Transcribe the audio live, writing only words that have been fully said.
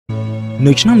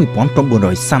នៅឆ្នាំ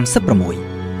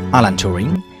1936 Alan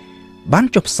Turing បាន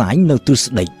ចុះផ្សាយនៅទ្រឹ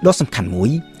ស្ដីដ៏សំខាន់មួយ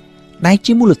ដែល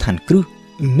ជាមូលដ្ឋានគ្រឹះ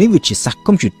នៃវិទ្យាសាស្ត្រ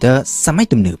កុំព្យូទ័រសម័យ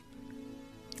ទំនើប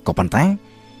ក៏ប៉ុន្តែ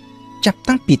ចាប់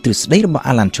តាំងពីទ្រឹស្ដីរបស់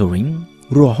Alan Turing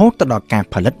រហូតទៅដល់ការ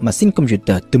ផលិតម៉ាស៊ីនកុំព្យូ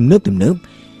ទ័រទំនើប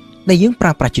ដែលយើងប្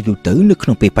រើប្រាស់ជាទូទៅនៅក្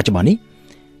នុងពេលបច្ចុប្បន្ននេះ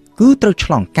គឺត្រូវឆ្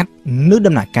លងកាត់នៅ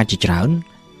ដំណាក់កាលជាច្រើន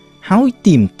ហើយ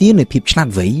ទាមទារនូវភាពឆ្លាត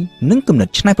វៃនិងគំនិត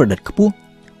ច្នៃប្រឌិតខ្ពស់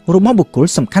របស់បុគ្គល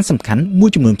សំខាន់មួយ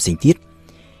ចំនួនផ្សេងទៀត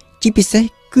ជាពិសេស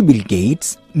គឺ Bill Gates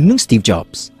និង Steve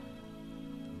Jobs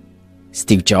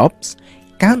Steve Jobs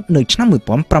កើតនៅឆ្នាំ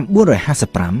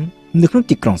1955នៅក្នុង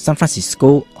ទីក្រុង San Francisco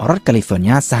រដ្ឋ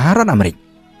California សហរដ្ឋអាមេរិក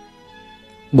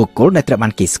បុគ្គលដែលត្រូវបា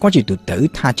នគេស្គាល់ជាទូទៅ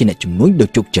ថាជាអ្នកជំនួញដ៏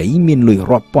ជោគជ័យមានលុយ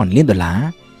រាប់ពាន់លានដុល្លារ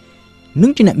និ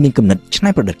ងជាអ្នកមានគំនិតច្នៃ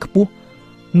ប្រឌិតខ្ពស់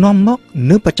នាំមក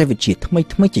នូវបច្ចេកវិទ្យាថ្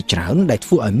មីជាច្រើនដែលធ្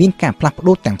វើឲ្យមានការផ្លាស់ប្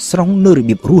ដូរទាំងស្រុងនៅរ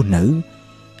បៀបរស់នៅ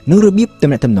និងរបៀបទំ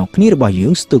នាក់ទំនងគ្នារបស់យើ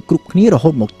ងស្ទើរគ្រប់គ្នារហូ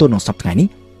តមកទល់នឹងសប្តាហ៍នេះ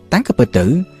តាំងពីទៅ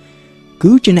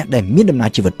គឺជាអ្នកដែលមានដំណើរ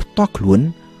ជីវិតផ្ទាល់ខ្លួន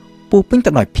ពោពេញទៅ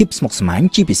ដោយភាពស្មុគស្មាញ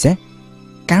ជាពិសេស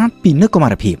កាលពីនៅកុមា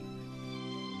រភាព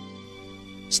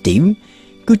Steve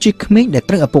គឺជាក្មេងដែល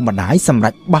ត្រូវឪពុកម្ដាយសម្រេ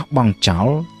ចបោះបង់ចោល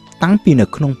តាំងពីនៅ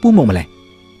ក្នុងពោះមកម្លេះ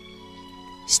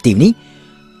Steve នេះ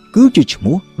គឺជាឈ្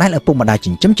មោះដែលឪពុកម្ដាយចិ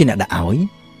ញ្ចឹមជាអ្នកដាក់ឲ្យ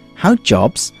ហើយ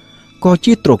Jobs ក៏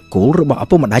ជាត្រកូលរបស់ឪ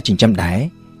ពុកម្ដាយចិញ្ចឹមដែរ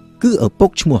គឺឪពុក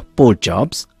ឈ្មោះ Paul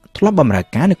Jobs ធ្លាប់បម្រើ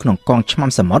ការនៅក្នុងកងឆ្មាំ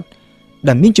សមុទ្រ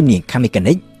ដែលមានជំនាញខាងមេកា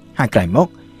និកហើយក្រោយមក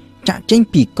ចាក់ចេញ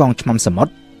ពីកងឆ្មាំសមុទ្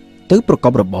រទៅប្រក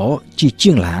បរបរជា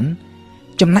ជាងឡាន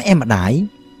ចំណែកឯម្ដាយ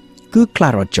គឺ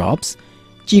Carole Jobs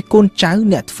ជាកូនចៅ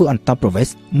អ្នកធ្វើអន្តោប្រវេស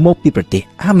ន៍មកពីប្រទេស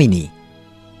អាមេនី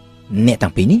អ្នកទាំ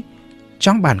ងពីរនេះច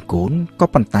ង់បានកូនក៏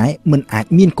ប៉ុន្តែមិនអាច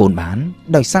មានកូនបាន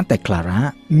ដោយសារតែ Clara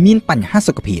មានបញ្ហា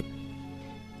សុខភាព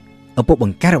ឪពុកប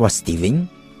ង្ការរបស់ Steve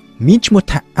មានឈ្មោះ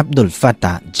ថា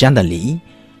Abdulfattah Jandali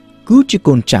គឺជា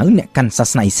កូនចៅអ្នកកាន់សា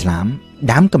សនាអ៊ីស្លាម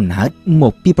ដើមកំណើតម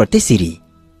កពីប្រទេសស៊ីរី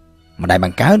ម្ដាយប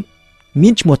ង្កើតមា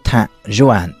នឈ្មោះថា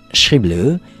Joanne Schieble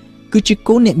គឺជា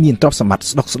កូនអ្នកមានទ្រព្យសម្បត្តិ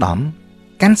ស្ដុកស្ដំ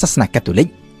កាន់សាសនាកាតូលិក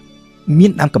មា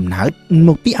នដើមកំណើតម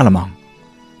កពីអាល្លឺម៉ង់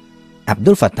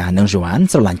Abdulfattah និង Joanne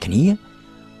ស្រឡាញ់គ្នា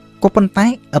ក៏ប៉ុន្តែ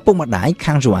ឪពុកម្ដាយ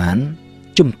ខាង Joanne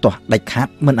ជំទាស់ដាច់ខាត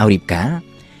មិនឲ្យរៀបការ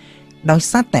ដោយ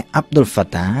សារតែ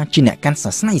Abdulfattah ជាអ្នកកាន់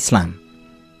សាសនាអ៊ីស្លាម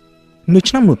នៅ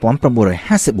ឆ្នាំ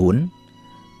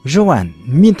1954 Joanne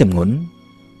មានទម្ងន់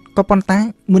ក៏ប៉ុន្តែ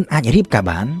មិនអាចរៀបការ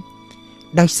បាន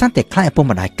ដោយសារតែខ្លាចឪពុក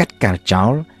ម្ដាយកាត់កាល់ចោ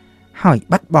លហើយ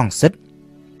បាត់បង់សិទ្ធិ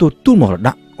ទទួលមរត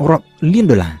ករាប់លាន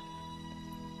ដុល្លារ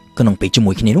ក្នុងពេលជា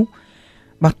មួយគ្នានោះ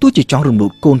បើទោះជាចង់រំលូ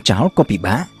តកូនចោលក៏ពិ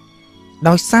បាក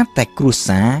ដោយសារតែគ្រួ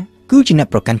សារគឺជាអ្នក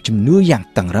ប្រកាន់ជំនឿយ៉ាង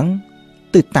តឹងរ៉ឹង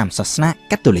ទៅតាមសាសនា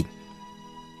កាតូលិក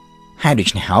ហើយដូ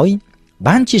ច្នេះហើយ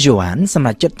បានជា Joanne សម្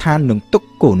រេចចិត្តថានឹងទុក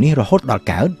កូននេះរហូតដល់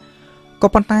កើតក៏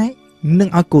ប៉ុន្តែនឹង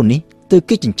ឲ្យកូននេះទៅ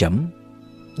គេចិញ្ចឹម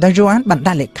ដែល Joanne បាន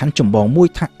ដាក់លក្ខខណ្ឌចម្បងមួយ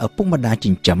ថាឪពុកម្ដាយចិ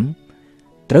ញ្ចឹម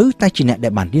ត្រូវតែជាអ្នកដែ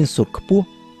លបានរៀនសូត្រខ្ពស់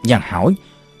យ៉ាងហោច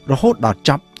រហូតដល់ច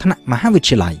ប់ថ្នាក់មហាវិទ្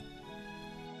យាល័យ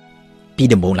ពី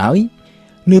ដំបូងឡើយ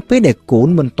នៅពេលដែលកូន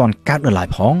មិនទាន់កើតនៅឡើយ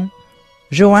ផង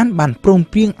Joanne បានព្រម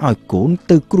ព្រៀងឲ្យកូន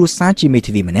ទៅគ្រួសារជាមេ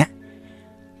ធាវីម្នាក់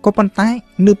ក៏ប៉ុន្តែ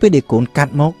នៅពេលដែលកូនកើត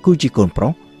មកគឺជាកូនប្រុ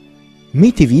សមេ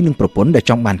ធាវីនិងប្រពន្ធដែល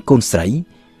ចង់បានកូនស្រី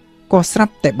ក៏ស្រា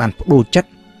ប់តែបានប្តូរចិត្ត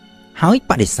ហើយ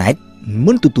បដិសេធ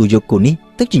មិនទទួលយកកូននេះ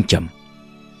ទៅចិញ្ចឹម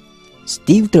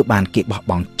Steve ត្រូវបានគេបោះ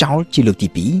បង់ចោលជាលើកទី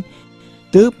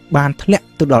2ទើបបានធ្លាក់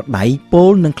ទៅដល់ដៃ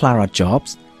Paul និង Clara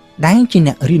Jobs ដែលជា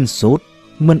អ្នករៀនសូត្រ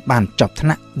មិនបានចប់ថ្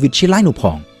នាក់វិទ្យាល័យនោះផ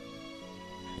ង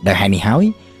ដោយហេតុនេះហើយ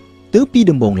ទើបពី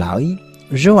ដំបូងឡើយ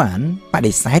Joanne ប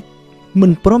ដិសេធមិ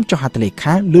នព្រមចុះហត្ថលេ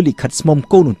ខាលើលិខិតស្មុំ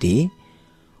កូននោះទេ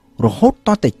រហូតត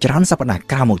តែច្រើនសប្តាហ៍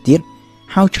ក្រោយមកទៀត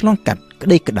ហើយឆ្លងកាត់ក្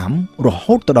តីក្តាំរ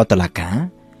ហូតទៅដល់តុលាការ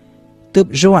ទើប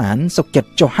Joanne សុខចិត្ត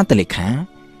ចុះហត្ថលេខា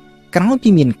ក្រោយពី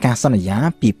មានការសន្យា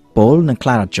ពី Paul និង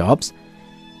Clara Jobs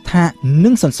ថានឹ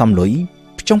ងសន្សំលុយ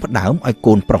ផ្ចង់ផ្ដើមឲ្យ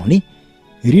កូនប្រុសនេះ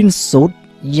រៀនសូត្រ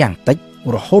យ៉ាងតិច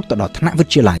រហូតទៅដល់ថ្នាក់វិ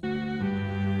ទ្យាល័យ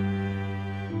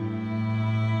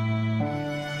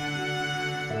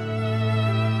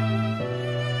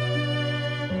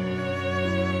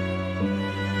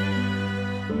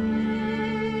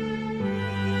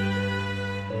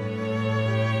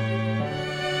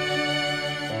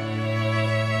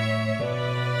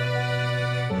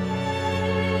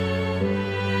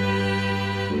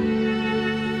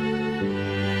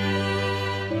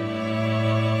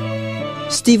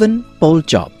Stephen Paul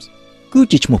Jobs គឺ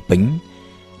ជាឈ្មោះពេញ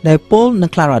ដែល Paul និង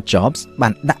Clara Jobs បា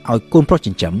នដាក់ឲ្យកូនប្រុស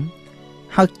ចិញ្ចឹម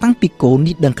ហើយតាំងពីកូន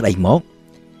នេះដឹងក្តីមក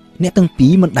អ្នកទាំងពី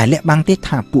រមិនដែលលាក់បាំងទេ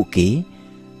ថាពួកគេ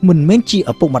មិនមែនជា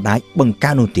ឪពុកម្ដាយបង្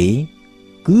កើតនោះទេ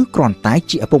គឺគ្រាន់តែ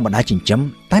ជាឪពុកម្ដាយចិញ្ចឹម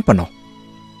តែប៉ុណ្ណោះ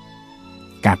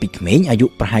កាលពីក្មេងអាយុ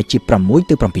ប្រហែលជា6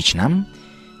 ទៅ 7 ឆ្នាំ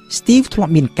Steve ធ្លា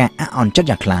ប់មានការអាក់អន់ចិត្ត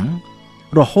យ៉ាងខ្លាំង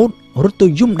រហូតរត់ទៅ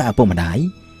យំដាក់ឪពុកម្ដាយ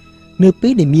នៅពេ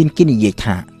លដែលមានគេនិយាយ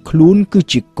ថាខ្លួនគឺ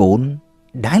ជាកូន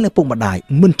ដែលឪពុកម្ដាយ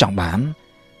មិនចង់បាន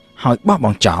ហើយបោះប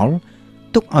ង់ចោល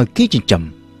ទុកឲ្យគេចិញ្ចឹម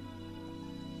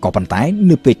ក៏ប៉ុន្តែ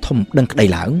នៅពេលធំដឹងក្តី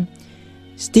ឡើង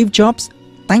Steve Jobs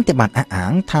តែងតែបានអះអា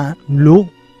ងថាលោក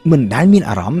មិនដែលមាន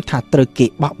អារម្មណ៍ថាត្រូវគេ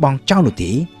បោះបង់ចោលនោះ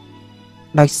ទេ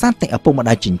ដោយសារតែឪពុកម្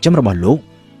ដាយចិញ្ចឹមរបស់លោក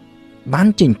បាន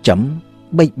ចិញ្ចឹម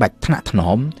បីបាច់ថ្នាក់ថ្ន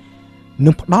មនិ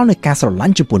ងផ្ដល់នូវការស្រឡា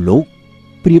ញ់ចំពោះលោក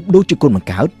ប្រៀបដូចជាកូនបង្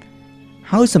កើត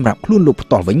ហើយសម្រាប់ខ្លួនលោកផ្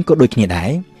ទាល់វិញក៏ដូចគ្នាដែរ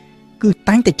គឺ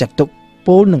តែងតែចាត់ទុក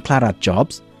Paul និង Clara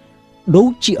Jobs ដូច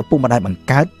ជាឪពុកម្ដាយបង្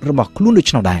កើតរបស់ខ្លួនដូ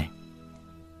ច្នោះដែរ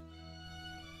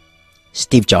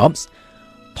Steve Jobs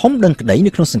ធំដឹងក្តី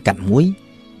នៅក្នុងសង្កាត់មួយ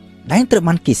ដែលត្រូវ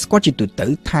បានគេស្គាល់ជាទូទៅ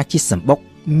ថាជាសម្បុក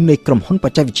នៃក្រុមហ៊ុនប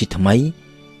ច្ចេកវិទ្យាថ្មី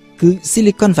គឺ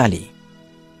Silicon Valley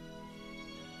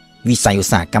វិស័យឧ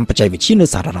ស្សាហកម្មបច្ចេកវិទ្យានៅ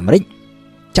សហរដ្ឋអាមេរិក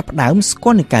ចាប់ផ្ដើមស្គា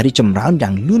ល់នឹងការរីកចម្រើនយ៉ា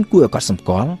ងលឿនគួរឲ្យកត់សម្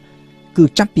គាល់គឺ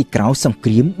ចាប់ពីក្រោយសង្គ្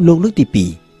រាមលោកលើកទី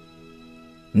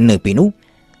2នៅពេលនោះ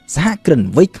សហគ្រិន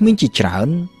វ័យក្មេងជាច្រើន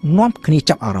នាំគ្នា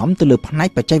ចាប់អារម្មណ៍ទៅលើផ្នែក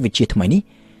បច្ចេកវិទ្យាថ្មីនេះ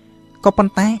ក៏ប៉ុ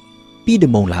ន្តែពី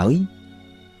ដំបូងឡើយ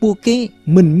ពួកគេ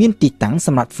មិនមានទីតាំងស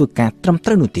ម្រាប់ធ្វើការត្រឹមត្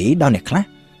រូវនោះទេដោយអ្នកខ្លះ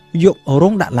យករោ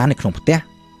ងដាក់ឡាននៅក្នុងផ្ទះ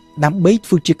ដើម្បី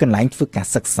ធ្វើជាកន្លែងធ្វើការ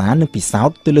សិក្សានិងពិសោធ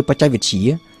ន៍ទៅលើបច្ចេកវិទ្យា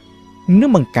និង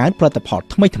បង្កើតផលិតផល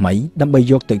ថ្មីៗដើម្បី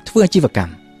យកទៅធ្វើអាជីវកម្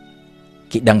ម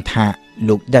គេដឹងថា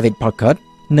លោក David Parker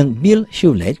និង Bill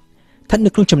Hewlett ស្ថិតនៅ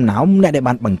ក្នុងចំណោមអ្នកដែល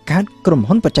បានបង្កើតក្រុម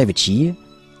ហ៊ុនបច្ចេកវិទ្យា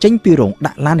ចេញពីរោង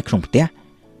ដាក់ឡាននៅក្នុងផ្ទះ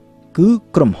គឺ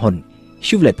ក្រុមហ៊ុន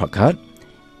Hewlett Packard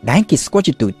ដែលគេស្គាល់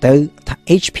ជាទូទៅថា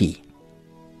HP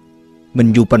មិន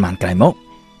យូរប៉ុន្មានក្រោយមក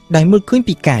ដែលមើលឃើញ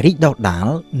ពីការរីកដុះដាល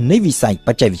នៃវិស័យប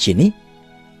ច្ចេកវិទ្យានេះ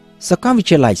សាកលវិទ្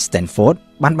យាល័យ Stanford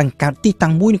បានបង្កើតទី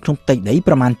តាំងមួយនៅក្នុងផ្ទៃដី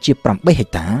ប្រមាណជា8ហិក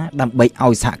តាដើម្បីឲ្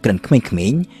យសហគ្រិនក្មេ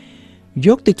ងៗយ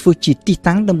កទៅធ្វើជាទី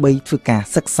តាំងដើម្បីធ្វើការ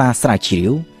សិក្សាស្រាវជ្រាវ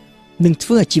និងធ្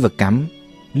វើអាជីវកម្ម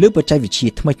លើបច្ចេកវិទ្យា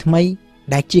ថ្មីៗ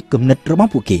ដែលជាគំនិតរបស់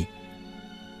ពួកគេ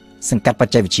សង្កាត់ប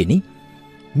ច្ចេកវិទ្យានេះ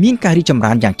មានការរីកចម្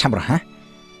រើនយ៉ាងឆាប់រហ័ស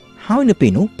ហើយនៅពេ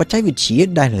លនោះបច្ចេកវិទ្យា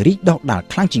ដែលរីកដុះដាល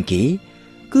ខ្លាំងជាងគេ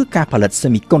គឺការផលិត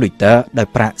Semiconductor ដោយ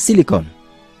ប្រើ Silicon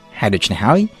ហើយដូច្នេះ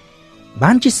ហើយ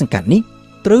បានជាសង្កាត់នេះ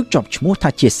ត្រូវជាប់ឈ្មោះថា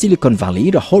ជា Silicon Valley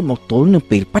រហូតមកទល់នឹង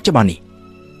ពេលបច្ចុប្បន្ននេះ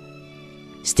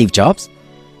Steve Jobs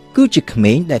គឺជាក្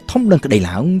មេងដែលធំដឹងក្តី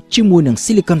ឡើងជាមួយនឹង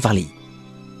Silicon Valley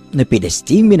នៅពេលដែល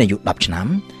Steve មានអាយុ10ឆ្នាំ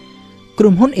ក្រុ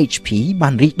មហ៊ុន HP បា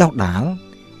នរីកដុះដាល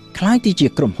ក្លាយទៅជា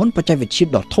ក្រុមហ៊ុនបច្ចេកវិទ្យា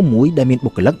ដ៏ធំមួយដែលមាន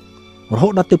បុគ្គលិករហូ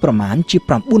តដល់ទៅប្រមាណជា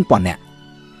 9,000 នាក់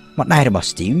ម្ដាយរបស់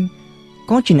Steve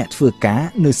ក៏ជាអ្នកធ្វើការ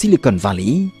នៅ Silicon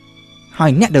Valley ហើ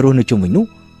យអ្នកដែលរស់នៅជុំវិញនោះ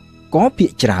ក៏ភាគ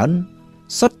ច្រើន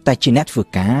សុទ្ធតែជាអ្នកធ្វើ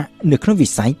ការនៅក្នុងវិ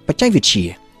ស័យបច្ចេកវិទ្យា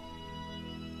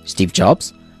Steve Jobs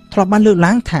ធ្លាប់បានលើក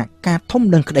ឡើងថាការធំ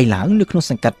ដឹងក្តីឡើងនៅក្នុង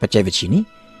សង្កាត់បច្ចេកវិទ្យានេះ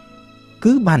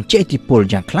គឺបានជះឥទ្ធិពល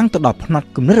យ៉ាងខ្លាំងទៅដល់ផ្នត់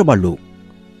គំនិតរបស់លោក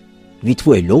វាធ្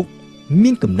វើឲ្យលោក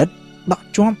មានគំនិតដក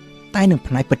ជាប់តែនឹង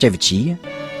ផ្នែកបច្ចេកវិទ្យា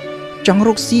ចង់រ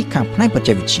កស៊ីខាងផ្នែកបច្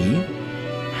ចេកវិទ្យា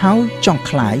ហើយចង់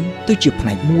ក្លាយទៅជាផ្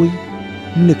នែកមួយ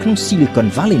នៅក្នុង Silicon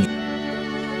Valley នេះ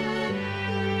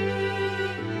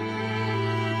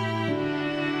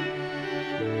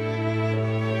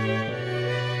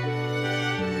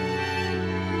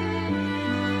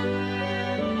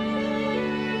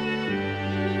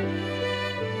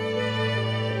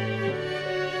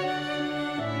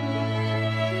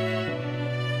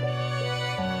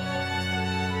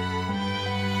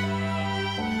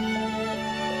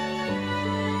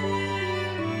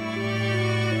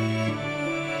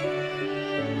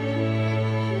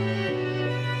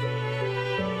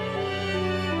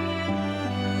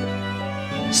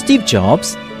Steve Jobs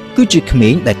គឺជាក្មេ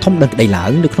ងដែលធំដឹងក្តីឡើ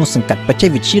ងនៅក្នុងសង្កាត់បច្ចេក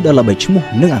វិទ្យាដ៏ល្បីឈ្មោះ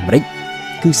នៅអាមេរិក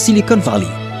គឺ Silicon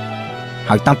Valley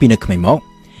ហើយតាំងពីនៅក្មេងមក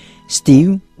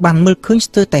Steve បានមើលឃើញ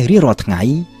ស្ទើរតែរៀងរាល់ថ្ងៃ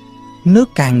នៅ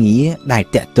ការងារដែល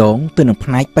តាក់ទងទៅនឹងផ្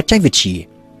នែកបច្ចេកវិទ្យា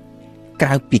ក្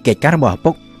រៅពីកិច្ចការរបស់ឪ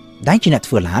ពុកដែលជាអ្នក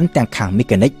ធ្វើឡានទាំងខាងមេ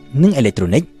កានិកនិងអេឡិចត្រូ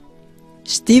និក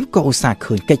Steve ក៏ឧស្សាហ៍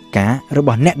ឃើញកិច្ចការរប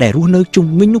ស់អ្នកដែលរស់នៅជុំ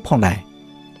វិញនោះផងដែរ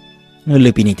នៅ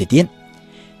លើពីនេះទៅទៀត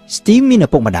Steve មានឪ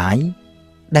ពុកម្ដាយ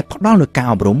ដែលផ្ដល់នូវការ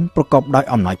អប់រំប្រកបដោយ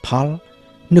អំណោយផល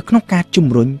នៅក្នុងការជំ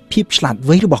រុញភាពឆ្លាត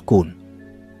វៃរបស់កូន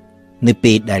នៅ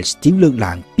ពេលដែល Steve លើក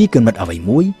ឡើងពីគំនិតអ្វី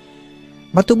មួយ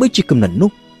បើទោះបីជាគំនិត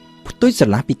នោះផ្ទុយស្រ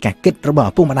ឡះពីការគិតរបស់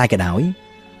ឪពុកម្ដាយក៏ដោយ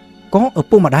ក៏ឪ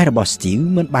ពុកម្ដាយរបស់ Steve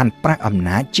មិនបានប្រើអំ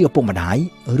ណាចជាឪពុកម្ដាយ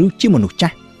ឬជាមនុស្សចា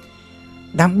ស់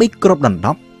ដើម្បីគ្របដណ្ដ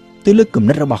ប់ទៅលើគំ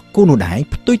និតរបស់កូននោះដែរ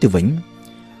ផ្ទុយទៅវិញ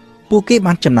ពួកគេ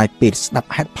បានចំណាយពេលស្ដាប់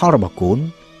ហេតុផលរបស់កូន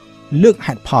លើក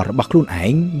ហេតុផលរបស់ខ្លួនឯ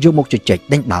ងយកមកជជែក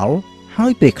ដេញដោលហើ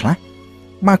យពេលខ្លះ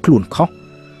បើខ្លួនខុស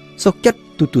សុខចិត្ត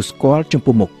ទទួលស្គាល់ចំ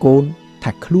ពោះមកកូន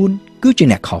ថាខ្លួនគឺជា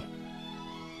អ្នកខុស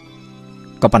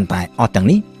ក៏ប៉ុន្តែអស់ទាំង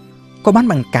នេះក៏បាន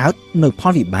បង្កើតនៅផ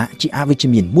លវិបាកជាអវិជ្ជ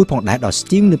មានមួយផងដែរដល់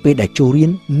Steve នៅពេលដែលចូលរៀន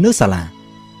នៅសាលា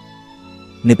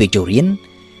នៅពេលចូលរៀន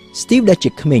Steve ដែលជា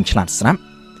ក្មេងឆ្លាតស្រាប់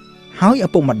ហើយឪ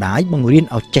ពុកម្ដាយបង្រៀន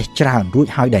ឲ្យចេះច្រើនរួច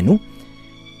ហើយដែរនោះ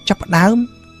ចាប់ផ្ដើម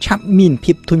ឆាប់មាន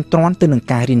ភាពធុញទ្រាន់ទៅនឹង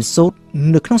ការរៀនសូត្រ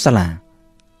នៅក្នុងសាលា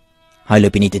ហើយលើ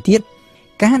ពីនេះទៅទៀត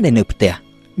ការដែលនៅផ្ទះ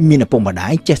មានឪពុកម្ដា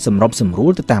យចេះសម្របសម្រួ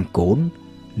លទៅតាមកូន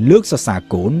លើកសរសើរ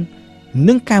កូន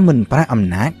និងការមិនប្រើអំ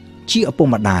ណាចជាឪពុក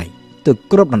ម្ដាយទៅ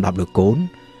គ្រប់ដណ្ដប់លើកូន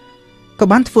ក៏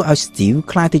បានធ្វើឲ្យ Steve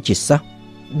ក្លាយទៅជាសិស្ស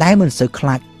ដែលមិនសូវខ្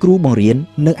លាចគ្រូបង្រៀន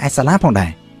នៅឯសាលាផងដែ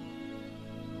រ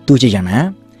ទោះជាយ៉ាងណា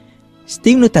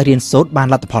Steve នៅតែរៀនសូត្របាន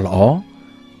លទ្ធផលល្អ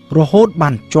រហូតបា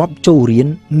នជាប់ចូលរៀន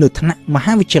នៅថ្នាក់ម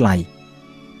ហាវិទ្យាល័យ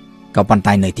ក៏ប៉ុន្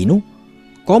តែនៅទីនោះ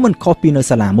ក៏មិនខុសពីនៅ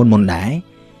សាលាមុនដែរ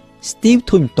Steve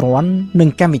ធុញទ្រាន់នឹង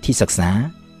កម្មវិធីសិក្សា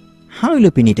ហើយលើ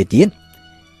ពីនេះទៅទៀត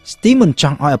Steve មិនច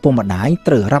ង់ឲ្យឪពុកម្ដាយ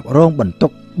ត្រូវរ៉ាប់រងបន្ទុ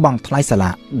កបង់ថ្លៃសាលា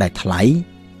ដែលថ្លៃ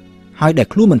ហើយដែល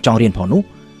ខ្លួនមិនចង់រៀនផងនោះ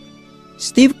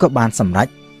Steve ក៏បានសម្រេច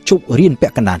ជប់រៀនពា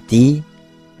ក់កណ្ដាលទី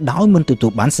ដោយមិនទទួ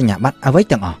លបានសញ្ញាបត្រអ្វី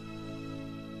ទាំងអស់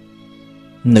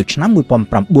នៅឆ្នាំ1974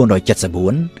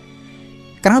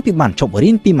ក្រោយពីបានជប់រៀ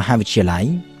នពីមហាវិទ្យាល័យ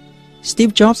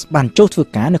Steve Jobs បានចូលធ្វើ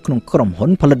ការនៅក្នុងក្រុមហ៊ុន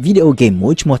ផលិតវីដេអូហ្គេមមួ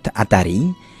យឈ្មោះថា Atari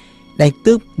ដែល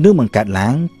ទើបនឹងបង្កើតឡើ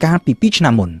ងកាលពី2ឆ្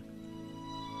នាំមុន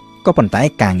ក៏ប៉ុន្តែ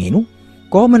ការងារនោះ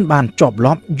ក៏មិនបានជាប់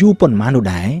លាប់យូរប៉ុន្មាននោះ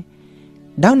ដែរ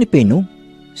ដោយនៅពេលនោះ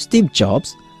Steve Jobs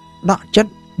ដកចិត្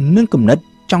តនឹងគំនិត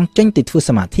ចង់ចេញទៅធ្វើ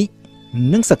សមាធិ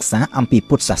និងសិក្សាអំពី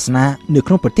ពុទ្ធសាសនានៅ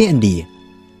ក្នុងប្រទេសឥណ្ឌា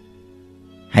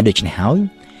ហើយដូច្នេះហើយ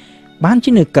បានជា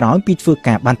នៅក្រោយពីធ្វើ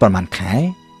ការបានប្រហែលខែ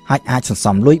ហើយអាចសន្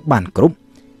សំលុយបានគ្រប់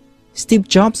Steve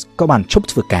Jobs ក៏បានឈប់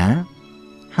ធ្វើការ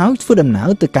ហើយធ្វើដំណើរ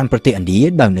ទៅកាន់ប្រទេសឥណ្ឌា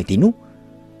ដោយនៅទីនោះ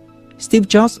Steve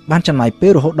Jobs បានចំណាយពេ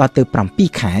លរហូតដល់ទៅ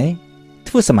7ខែ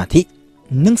ធ្វើសមាធិ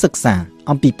និងសិក្សា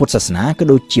អំពីពុទ្ធសាសនាក៏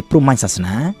ដូចជាព្រហ្មញ្ញសាស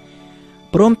នា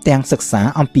ព្រមទាំងសិក្សា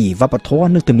អំពីវប្បធ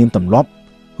ម៌និងទំនៀមទម្លាប់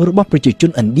របស់ប្រជាជន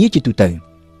ឥណ្ឌាជាទូទៅ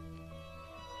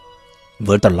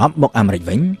វិលត្រឡប់មកអាមេរិក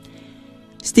វិញ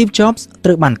Steve Jobs ត្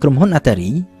រូវបានក្រុមហ៊ុន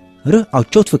Atari រើសឲ្យ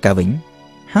ចូលធ្វើការវិញ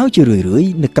ហើយជារឿយៗ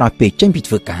នៅក្រោយពេលចេញពី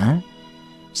ធ្វើការ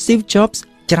Steve Jobs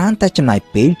ច្រើនតែចំណាយ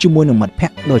ពេលជាមួយនឹងមិត្តភ័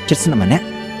ក្តិដ៏ជិតស្និទ្ធម្នាក់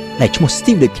ដែលឈ្មោះ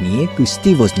Steve ដូចគ្នាគឺ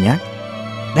Steve Wozniak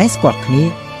ដែលស្គាល់គ្នា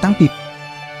តាំងពី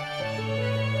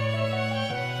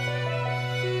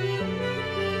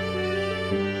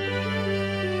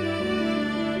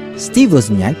Steve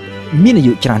Wozniak មានអា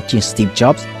យុច្រើនជាង Steve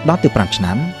Jobs ដល់ទៅ5ឆ្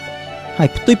នាំហើយ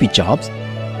ផ្ទុយពី Jobs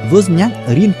Wozniak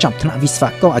រៀនចប់ថ្នាក់វិស្វ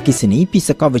ករអគ្គិសនីពី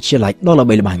សាកលវិទ្យាល័យដ៏ល្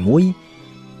បីល្បាញមួយ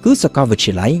គឺសាកលវិទ្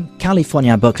យាល័យ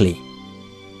California Berkeley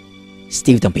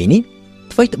Steve ទាំងពីរនេះ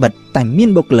អ្វីត្បិតតែមាន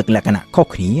បុគ្គលិកលក្ខណៈខុស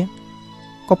គ្នា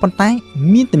ក៏ប៉ុន្តែ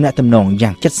មានទំនាក់ទំនង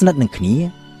យ៉ាងជិតស្និទ្ធនឹងគ្នា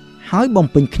ហើយបំ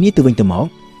ពេញគ្នាទៅវិញទៅមក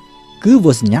គឺ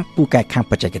Wozniak ពូកែខាង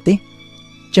បច្ចេកទេស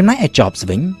ចំណែកឯ Jobs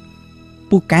វិញ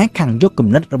ពូកែខាងយកគំ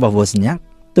និតរបស់ Wozniak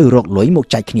ទៅរកលុយមក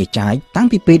ចែកគ្នាចាយតាំង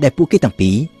ពីពេលដែលពួកគេទាំងពី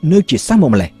រនៅជាសិស្សមក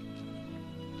ម្លេះ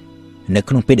នៅ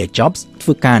ក្នុងពេលដែល Jobs ធ្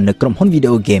វើការនៅក្រុមហ៊ុនវីដេ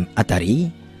អូហ្គេម Atari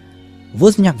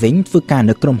Wozniak វិញធ្វើការ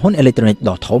នៅក្រុមហ៊ុនអេឡិចត្រូនិក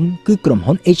ដ៏ធំគឺក្រុម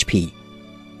ហ៊ុន HP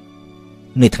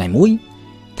នៅថ្ងៃមួយ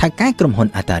ថៅកែក្រុមហ៊ុន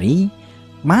Atari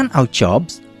បានឲ្យ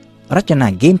Jobs រចនា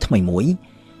ហ្គេមថ្មីមួយ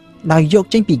ដោយយក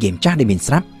ចេញពីហ្គេមចាស់ដែលមាន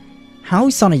ស្រាប់ហើយ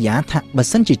សន្យាថាបើ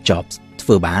សិនជា Jobs ធ្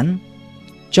វើបាន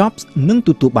Jobs នឹងទ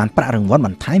ទួលបានប្រាក់រង្វាន់ប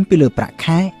ន្ថែមពីលើប្រាក់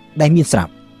ខែដែលមានស្រា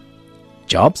ប់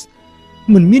Jobs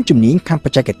មិនមានជំនាញខាងប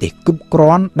ច្ចេកទេសគ្រប់គ្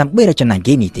រាន់ដើម្បីរចនាហ្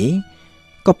គេមនេះទេ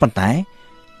ក៏ប៉ុន្តែ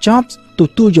Jobs ទ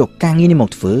ទួលយកការងារនេះមក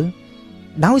ធ្វើ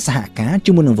ដោយសហការ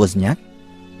ជាមួយនឹង Wozniak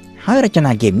ហើយរច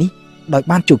នាហ្គេមនេះដោយ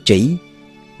បានជោគជ័យ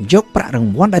យកប្រាក់រ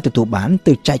ង្វាន់ដែលទទួលបាន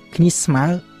ទៅចែកគ្នាស្មើ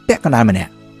ពាក់កណ្ដាលម្នា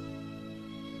ក់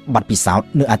បទពិសោធន៍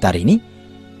នៅ Atari នេះ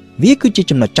វាគឺជា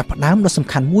ចំណុចចាប់ផ្ដើមដ៏សំ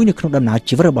ខាន់មួយនៅក្នុងដំណើរ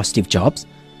ជីវិតរបស់ Steve Jobs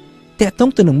ទាក់ទង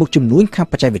ទៅនឹងមុខជំនួញខាង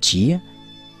បច្ចេកវិទ្យា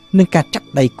និងការចាក់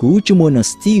ដៃគូជាមួយនឹង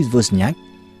Steve Wozniak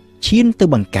ឈានទៅ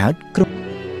បង្កើតក្រុម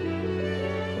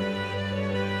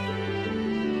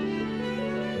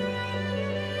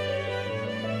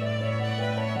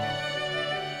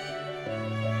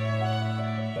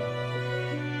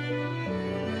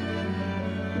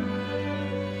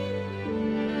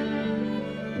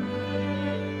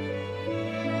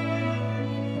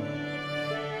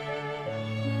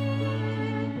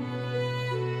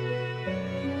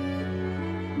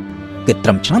គិតត្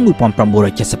រឹមឆ្នាំ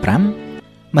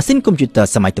1975ម៉ាស៊ីនកុំព្យូទ័រ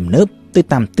សម័យទំនើបទៅ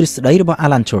តាមទ្រឹស្ដីរបស់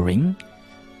Alan Turing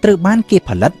ត្រូវបានគេ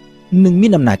ផលិតនិងមា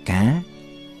នដំណើរការ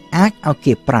អាចឲ្យ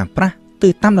គេប្រើប្រាស់ទៅ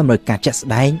តាមតម្រូវការជាក់ស្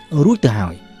ដែងរួចទៅហើ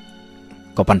យ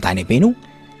ក៏ប៉ុន្តែនៅពេលនោះ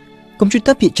កុំព្យូ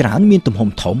ទ័រភាគច្រើនមានទំហំ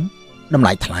ធំតម្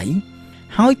លៃថ្លៃ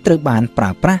ហើយត្រូវបានប្រើ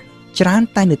ប្រាស់ច្រើន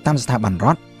តែនៅតាមស្ថាប័នរ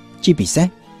ដ្ឋជាពិសេស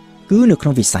គឺនៅក្នុ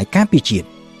ងវិស័យការពារជាតិ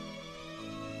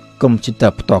កុំព្យូទ័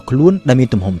រផ្ទាល់ខ្លួនដែលមាន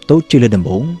ទំហំតូចជាលើដំ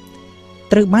បូង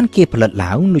ត្រូវបានគេផលិត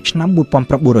ឡើងនៅឆ្នាំ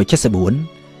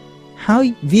1974ហើយ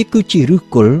វាគឺជាឫស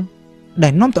គល់ដែ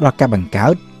លនាំទៅដល់ការបង្កើ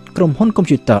តក្រុមហ៊ុនកុំ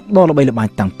ព្យូទ័រដ៏ល្បីល្បាញ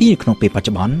តាំងពីនៅក្នុងពេលបច្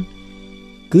ចុប្បន្ន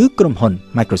គឺក្រុមហ៊ុន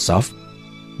Microsoft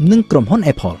និងក្រុមហ៊ុន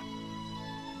Apple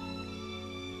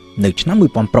នៅឆ្នាំ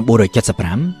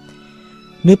1975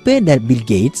នៅពេលដែល Bill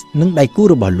Gates និងដៃគូ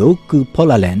របស់លោកគឺ Paul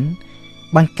Allen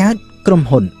បង្កើតក្រុម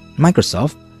ហ៊ុន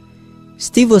Microsoft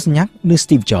Steve Wozniak និង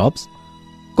Steve Jobs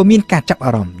ក៏មានការចាប់អា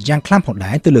រម្មណ៍យ៉ាងខ្លាំងផង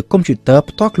ដែរទៅលើកុំព្យូទ័រ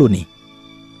ផ្ទាល់ខ្លួននេះ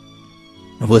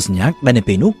Wozniak ដែលនៅ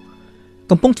ពេលនោះ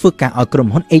កំពុងធ្វើការឲ្យក្រុម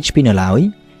ហ៊ុន HP នៅឡើយ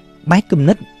បែកគំ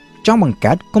និតចង់បង្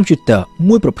កើតកុំព្យូទ័រ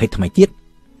មួយប្រភេទថ្មីទៀត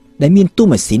ដែលមានទូ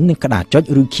ម៉ាស៊ីននិងក្តារចុច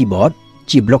ឬ keyboard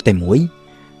ជាប្លុកតែមួយ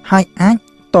ហើយអាច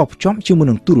តភ្ជាប់ជាមួយ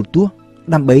នឹងទូរទស្សន៍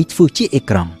ដើម្បីធ្វើជាអេ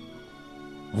ក្រង់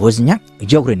Wozniak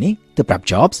យករឿងនេះទៅប្រាប់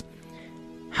Jobs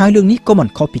ហើយរឿងនេះក៏មិន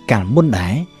ខុសពីកាលមុនដែ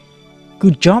រគឺ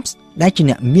Jobs ដែលជា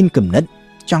អ្នកមានគំនិត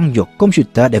ចង់យកកុំព្យូ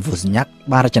ទ័រដែល Wozniak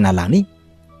បានរចនាឡើងនេះ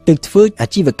ទៅធ្វើអា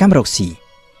ជីវកម្មរកស៊ី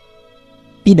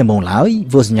ពីដំបូងឡើយ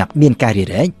Wozniak មានការរា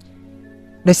រែក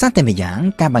ដោយសារតែម្យ៉ាង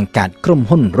ការបង្កើតក្រុម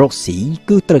ហ៊ុនរកស៊ី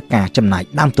គឺត្រូវការចំណាយ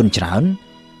ដើមទុនច្រើន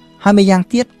ហើយម្យ៉ាង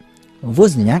ទៀត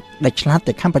Wozniak ដែលឆ្លាត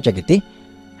ទៅខាងបច្ចេកទេស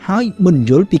ហើយមិន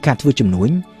យល់ពីការធ្វើជំនួញ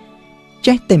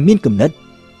ចេះតែមានគំនិត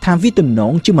ថាវាទំន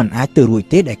ងជាមិនអាចទៅរួច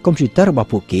ទេដែលកុំព្យូទ័ររបស់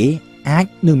ពួកគេអាច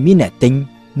នឹងមានអ្នកទិញ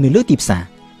នៅលើទីផ្សារ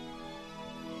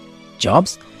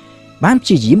Jobs បានព្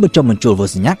យាយាមបញ្ចុះបញ្ចូល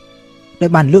Wozniak ដែល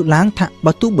បានលើកឡើងថា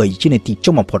បើទោះបីជានាទី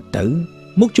ចុងបំផុតទៅ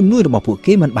មុខជំនួយរបស់ពួក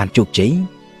គេមិនបានជោគជ័យ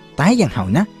តែយ៉ាងហោច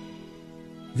ណាស់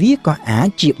វាក៏អាច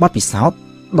ជាបទពិសោធន៍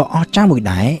ដ៏អស្ចារ្យមួយ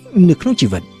ដែរនៅក្នុងជី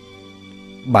វិត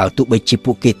បើទោះបីជា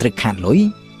ពួកគេត្រូវខាតលុយ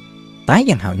តែ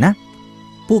យ៉ាងហោចណាស់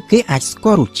ពួកគេអាចស្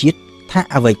គាល់រសជាតិថា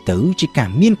អ្វីទៅជាការ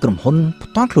មានក្រុមហ៊ុនផ្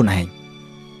ទាល់ខ្លួនឯង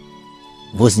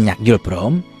Wozniak យល់ព្រ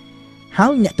មហើ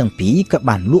យអ្នកទាំងពីរក៏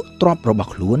បានលក់ទ្រព្យរបស់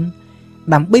ខ្លួន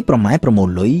ដើម្បីប្រម៉ែប្រមូល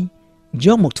លុយយ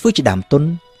កមកធ្វើជាដើមទុន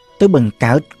ទៅបង្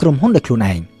កើតក្រុមហ៊ុនដោយខ្លួន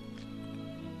ឯង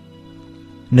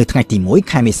នៅថ្ងៃទី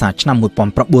1ខែមេសាឆ្នាំ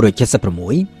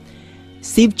1976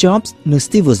 Steve Jobs និង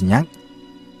Steve Wozniak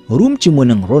រួមជាមួយ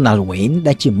នឹង Ronald Wayne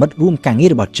ដែលជាមិត្តរួមការងារ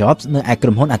របស់ Jobs នៅឯក្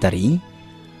រុមហ៊ុន Atari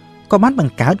ក៏បានប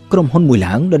ង្កើតក្រុមហ៊ុនមួយ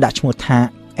ឡើងដែលដាក់ឈ្មោះថា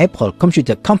Apple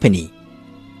Computer Company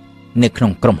នៅក្នុ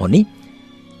ងក្រុមហ៊ុននេះ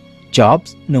Jobs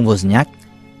និង Wozniak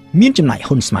មានចំណាយ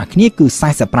ហ៊ុនស្មើគ្នាគឺ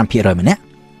 45% ម្នាក់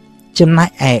ចំណែក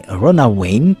ឯ Ronald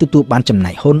Wayne ទទួលបានចំ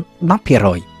ណាយហ៊ុន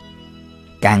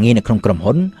 10% ការងារនៅក្នុងក្រុម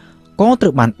ហ៊ុនក៏ត្រូ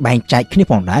វបានបែងចែកគ្នា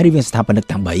ផងដែររវាងស្ថាបនិក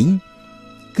ទាំង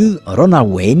3គឺ Ronald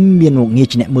Wayne មានមុខងារ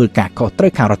ជាអ្នកមើលការខុសត្រូ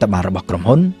វខាងរដ្ឋបាលរបស់ក្រុម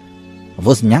ហ៊ុន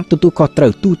Wozniak ទទួលខុសត្រូ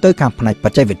វទូទៅខាងផ្នែកប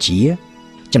ច្ចេកវិទ្យា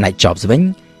ចំណែក Jobs វិញ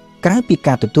ក្រៅពី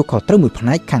ការទទួលខុសត្រូវមួយផ្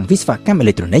នែកខាងវិស្វកម្មអេ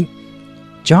ឡិចត្រូនិក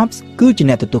Jobs គឺជា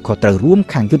អ្នកទទួលខុសត្រូវរួម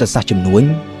ខាងយុទ្ធសាស្ត្រជំនួញ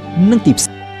និងទីផ្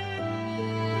សារ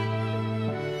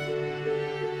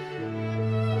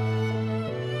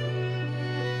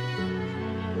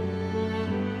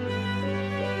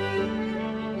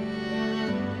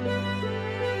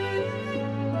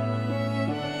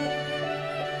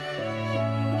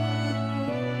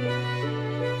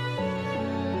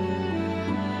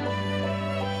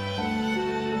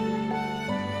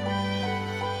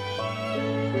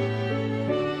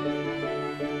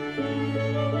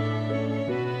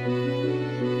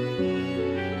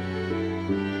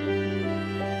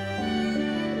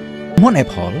ក្រុមហ៊ុន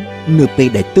Apple នៅពេល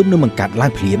ដែលទើបនឹងបង្កើតឡើ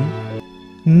ងភ្លាម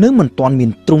នៅមិនទាន់មាន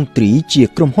ទ្រង់ទ្រីជា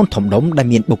ក្រុមហ៊ុនធំដុំដែល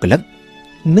មានបុគ្គលិក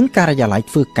និងការិយាល័យ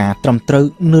ធ្វើការត្រឹមត្រូវ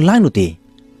នៅឡើយនោះទេ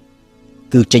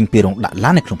គឺចេញពីរោងដាក់ឡា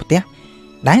ននៅក្នុងផ្ទះ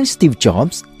ដែល Steve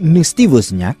Jobs និង Steve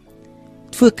Wozniak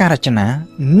ធ្វើការរចនា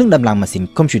និងដំឡើងម៉ាស៊ីន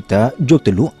កុំព្យូទ័រយក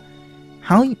ទៅលក់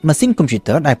ហើយម៉ាស៊ីនកុំព្យូ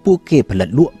ទ័រដែលពួកគេផលិត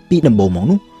លក់ពីដំបូងមក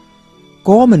នោះ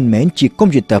ក៏មិនមែនជាកុំ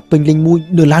ព្យូទ័រពេញលេញមួយ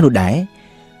នៅឡើយនោះដែរ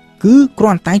គឺគ្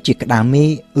រាន់តែជាក្តារមេ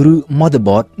ឬ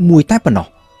motherboard មួយតែប៉ុណ្ណោះ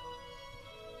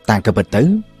តាមក៏ពិតទៅ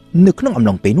នៅក្នុងអំ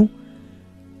ឡុងពេលនោះ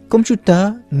កុំព្យូទ័រ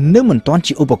នៅមិនទាន់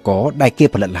ជាឧបករណ៍ដែលគេ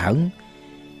ផលិតឡើង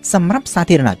សម្រាប់សា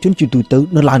ធារណជនជាទូទៅ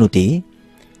នៅឡើយនោះទេ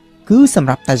គឺសម្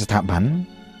រាប់តែស្ថាប័ន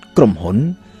ក្រុមហ៊ុន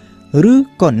ឬ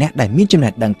ក៏អ្នកដែលមានចំ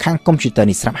ណេះដឹងខាងកុំព្យូទ័រ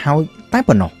នេះស្រាប់ហើយតែ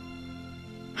ប៉ុណ្ណោះ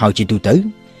ហើយជាទូទៅ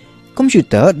កុំព្យូ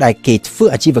ទ័រដែលគេធ្វើ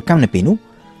អាជីវកម្មនៅពេលនោះ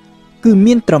គឺ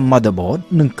មានត្រឹម motherboard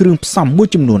និងគ្រឿងផ្សំមួយ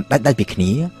ចំនួនដាច់ៗពីគ្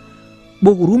នា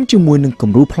បូករួមជាមួយនឹងគំ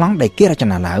រូប្លង់ដែលគេរច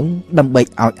នាឡើងដើម្បីឲ្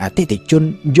យអតិថិជន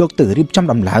យកទៅរៀបចំ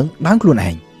ដំឡើងដោយខ្លួនឯ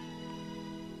ង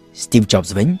Steve Jobs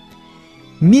វិញ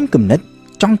មានគំនិត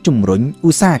ចង់ជំរុញឧ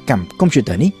ស្សាហកម្មកុំព្យូ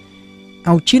ទ័រនេះ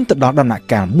ឲ្យឈានទៅដល់ដំណាក់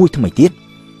កាលមួយថ្មីទៀត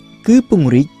គឺព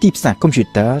ង្រីកទីផ្សារកុំព្យូ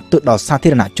ទ័រទៅដល់សាធា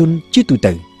រណជនជាទូ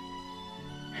ទៅ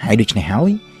ហើយដូច្នេះហើ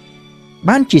យ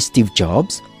បានជា Steve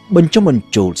Jobs បញ្ចុះបញ្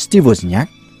ចូល Steve Wozniak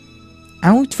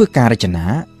ឲ្យធ្វើការរចនា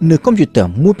នៅកុំព្យូទ័រ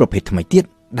មួយប្រភេទថ្មីទៀត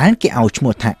ដែលគេឲ្យឈ្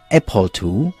មោះថា Apple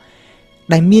II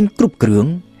ដែលមានគ្រប់គ្រឿង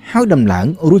ហើយដំឡើង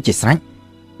រួចជាស្រេច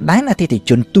ដែលអតិថិ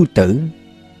ជនទូទៅ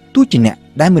ទោះជាអ្នក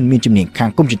ដែលមិនមានជំនាញខាង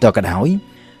កុំព្យូទ័រក៏ដោយ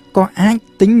ក៏អាច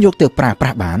ទិញយកទៅប្រើប្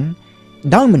រាស់បាន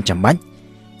ដោយមិនចាំបាច់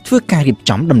ធ្វើការរៀប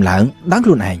ចំដំឡើងដោយខ្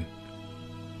លួនឯង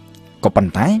ក៏ប៉ុ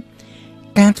ន្តែ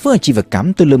ការធ្វើអាជីវកម្ម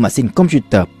ទៅលើម៉ាស៊ីនកុំព្យូ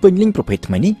ទ័រពេញលេញប្រភេទ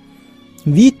ថ្មីនេះ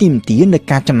វាទាមទារនូវ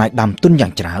ការចំណាយដើមទុនយ៉ា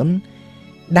ងច្រើន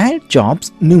ដែល Jobs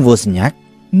និង Wozniak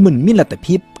មិនមានលទ្ធ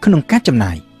ភាពក្នុងការចំ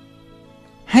ណាយ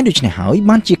ហើយដូច្នេះហើយ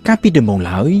បានជាការពីដំបូង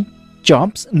ឡើយ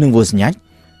Jobs និង Wozniak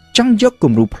ចង់យក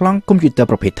គំរូប្លង់កុំព្យូទ័រ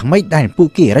ប្រភេទថ្មីដែលពួក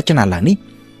គេរចនាឡើងនេះ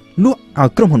លក់ឲ្យ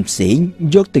ក្រុមហ៊ុនផ្សេង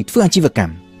យកទៅធ្វើអាជីវក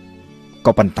ម្ម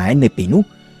ក៏ប៉ុន្តែនៅពេលនោះ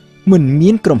មិនមា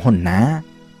នក្រុមហ៊ុនណា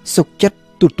សុខចិត្ត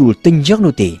ទទួលទិញយក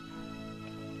នោះទេ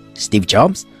Steve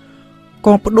Jobs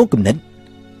ក៏បដូរគំនិត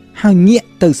ហើយងាក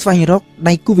ទៅស្វែងរក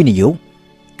ដៃគូវិនិយោគ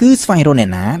គឺស្វែងរកអ្នក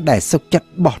ណាដែលសុខចិត្ត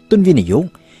បោះទុនវិនិយោគ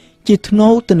ជាថ្នូ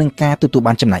រទៅនឹងការទទួល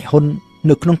បានចំណាយហ៊ុន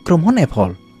នៅក្នុងក្រុមហ៊ុន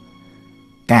Apple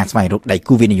ការស្វែងរកដៃ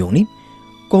គូវិនិយោគនេះ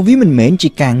ក៏វាមិនមែនជា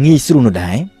ការងាយស្រួលនោះ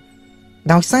ដែរ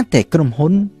ដោយសារតែក្រុមហ៊ុ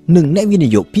ននិងអ្នកវិនិ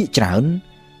យោគភាគច្រើន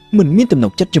មិនមានទំនុ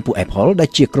កចិត្តចំពោះ Apple ដែល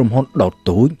ជាក្រុមហ៊ុនដ៏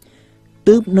តូច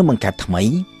ទើបនៅបង្កើតថ្មី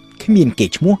គ្មានកេ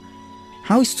រ្តិ៍ឈ្មោះ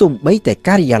ហើយសូម្បីតែ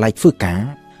ការិយាល័យធ្វើការ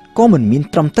ក៏មិនមាន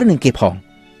ត្រឹមត្រូវនឹងគេផង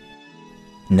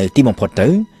នៅទីបំផុតទៅ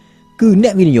គឺអ្ន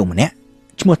កវិនិយោគម្នាក់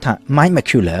ឈ្មោះថា Mike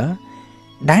McCullough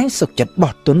ដែលសុខចិត្ត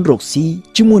បោះទុនរកស៊ី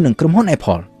ជាមួយនឹងក្រុមហ៊ុន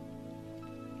Apple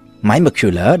Mike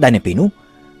McCullough ដែលនៅពេលនោះ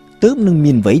ទើបនឹង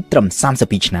មានវ័យត្រឹម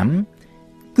32ឆ្នាំ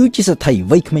គឺជាស្ថិ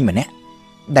វ័យក្មេងម្នាក់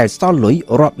ដែលសល់លុយ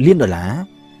រាប់លានដុល្លារ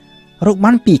រក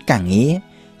បានពីការងារ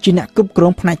ជាអ្នកគ្រប់គ្រ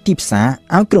ងផ្នែកទីផ្សារ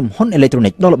ឲ្យក្រុមហ៊ុនអេឡិចត្រូ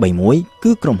និកដ៏ល្បីមួយ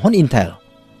គឺក្រុមហ៊ុន Intel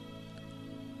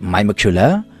Mike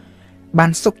McCullough បាន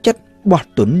សុខចិត្តបោះ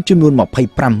ទុនចំនួន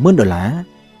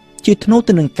$25,000ជាថ្នូរ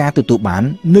ទៅនឹងការទទួលបាន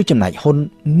នូវចំណែកហ៊ុន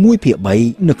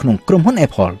 1/3 នៅក្នុងក្រុមហ៊ុន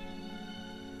Apple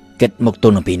គិតមកទ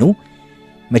ល់នឹងពេលនោះ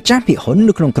ម្ចាស់ភាគហ៊ុន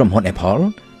នៅក្នុងក្រុមហ៊ុន Apple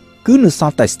គឺនៅស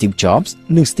ល់តែ Steve Jobs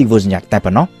និង Steve Wozniak តែ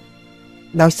ប៉ុណ្ណោះ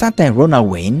ដោយសារតែ Ronald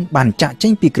Wayne បានចាកចេ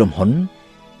ញពីក្រុមហ៊ុន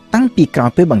តាំងពីក្រោយ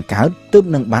ពេលបង្កើតទើប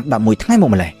នឹងបាន11ថ្ងៃមក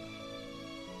ម្ល៉េះ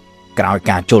ក្រោយ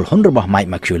ការចូលហ៊ុនរបស់ Mike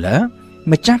McCullough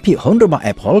ម្ចាស់ភាគហ៊ុនរបស់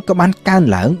Apple ក៏បានកើន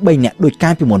ឡើង3នាក់ដូចកា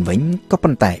លពីមុនវិញក៏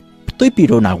ប៉ុន្តែផ្ទុយពី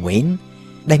Ronald Wayne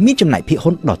ដែលមានចំណែកភាគហ៊ុ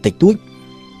នដ៏តិចតួច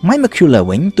Mike McCullough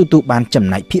វិញទទួលបានចំ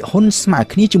ណែកភាគហ៊ុនស្មើ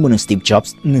គ្នាជាមួយនឹង Steve Jobs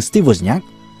និង Steve Wozniak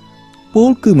ពល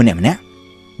គឺម្នាក់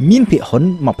មានភាគហ៊ុន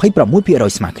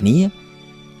 26% ស្មើគ្នា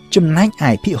ចំណែកឯ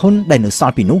ភាគហ៊ុនដែលនៅស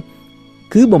ល់ពីនោះ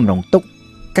គឺបំរុងទុក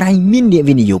ក្រែងមានអ្នក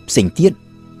វិនិយោគផ្សេងទៀត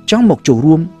ចង់មកចូល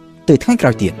រួមទៅថ្ងៃក្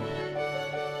រោយទៀត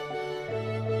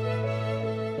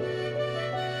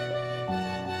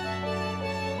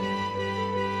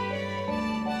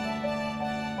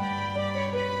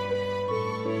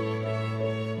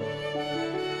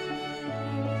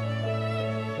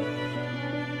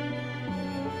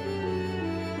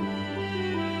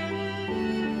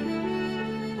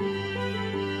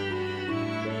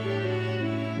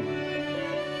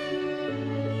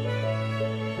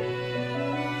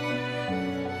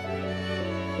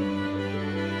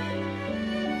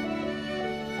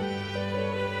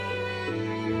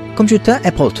កុំព្យូទ័រ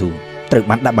Apple II ត្រូវ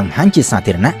បានដាក់បង្ហាញជាសា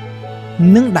ធារណៈ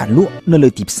និងដាក់លក់នៅលើ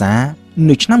ទីផ្សារ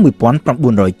នៅឆ្នាំ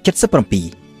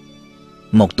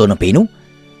1977មកទល់នៅពេលនោះ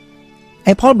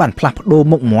Apple បានផ្លាស់ប្ដូរ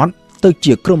មុខមាត់ទៅ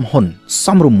ជាក្រុមហ៊ុនស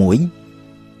មរម្យមួយ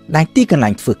ដែលទីកន្លែ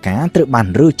ងធ្វើការត្រូវបាន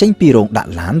រើចេញពីរោងដាក់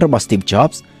ឡានរបស់ Steve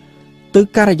Jobs ទៅ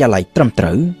ការិយាល័យត្រឹមត្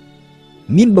រូវ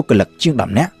មានបុគ្គលិកជាង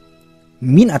10នាក់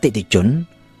មានអតិថិជន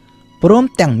ព្រម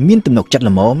ទាំងមានទំនុកចិត្ត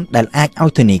ល្មមដែលអាចឲ្យ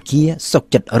ធនាគារសុខ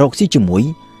ចិត្តរកស៊ីជាមួយ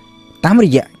តាមរ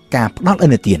យៈការផ្ដល់ឥ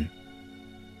ណទាន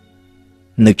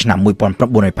នៅឆ្នាំ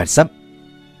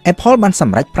1980 Apple បានស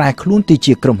ម្រេចប្រែខ្លួនទៅ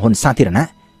ជាក្រុមហ៊ុនសាធារណៈ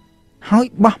ហើយ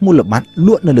បោះមូលបត្រល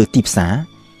ក់នៅលើទីផ្សារ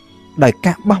ដោយ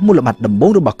ការបោះមូលបត្រដំបូ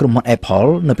ងរបស់ក្រុមហ៊ុន Apple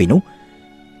នៅពេលនោះ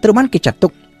ត្រូវបានគេចាត់ទុ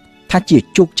កថាជា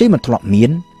ជោគជ័យមិនធ្លាប់មា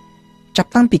នចាប់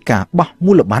តាំងពីការបោះ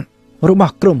មូលបត្ររប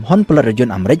ស់ក្រុមហ៊ុនផលិតរថយន្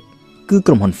តអាមេរិកគឺ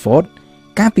ក្រុមហ៊ុន Ford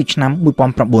កាលពីឆ្នាំ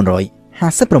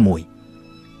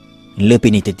1956លើ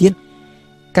ពីនេះទៅទៀត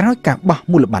ក្រោយការបោះ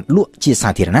មូលបត្រលក់ជាសា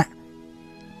ធារណៈ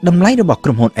តម្លៃរបស់ក្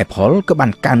រុមហ៊ុន Apple ក៏បា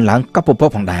នកើនឡើងកប់ពពក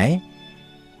ផងដែរ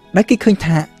ដែលគេឃើញ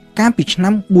ថាកាលពីឆ្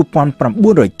នាំ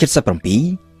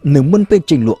1977នៅមុនពេល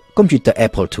ចេញលក់កុំព្យូទ័រ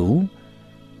Apple II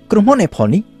ក្រុមហ៊ុន Apple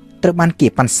នេះត្រូវបានគេ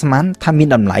ប៉ាន់ស្មានថាមាន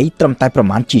តម្លៃត្រឹមតែប្រ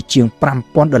មាណជាជាង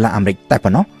$5,000 អាមេរិកតែប៉ុ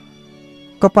ណ្ណោះ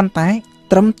ក៏ប៉ុន្តែ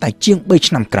ត្រឹមតែជាង3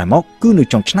ឆ្នាំក្រោយមកគឺនៅ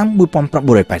ចុងឆ្នាំ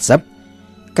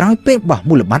1980ក្រោយពេលបោះ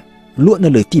មូលបត្រលក់នៅ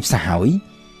លើទីផ្សារហើយ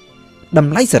ត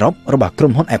ម្លៃសរុបរបស់ក្រុ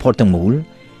មហ៊ុន Apple ទាំងមូល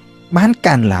បាន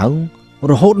កើនឡើង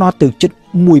រហូតដល់ទៅជិត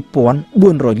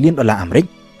$1,400 លានអាមេរិក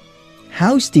ហើ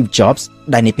យ Steve Jobs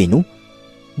ដែលនៅពេលនោះ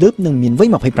ទើបនឹងមានវ័យ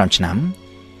25ឆ្នាំ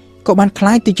ក៏បានក្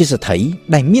លាយទៅជាសេដ្ឋី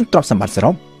ដែលមានទ្រព្យសម្បត្តិស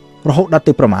រុបរហូតដល់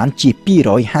ទៅប្រមាណជា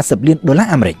$250 លាន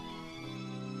អាមេរិក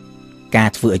ការ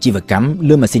ធ្វើអាជីវកម្ម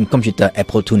លើម៉ាស៊ីនកុំព្យូទ័រ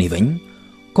Apple II នេះវិញ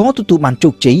ក៏ទទួលបានជោ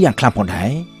គជ័យយ៉ាងខ្លាំងផងដែរ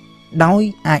ដោយ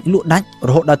អាចលក់ដាច់រ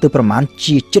ហូតដល់ទៅប្រមាណ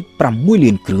ជាជិត6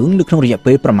 លានគ្រឿងនៅក្នុងរយៈ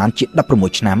ពេលប្រមាណជា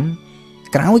16ឆ្នាំ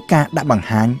ក្រោយការដាក់បង្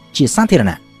ហាញជាសាធារ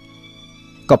ណៈ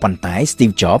ក៏ប៉ុន្តែ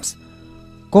Steve Jobs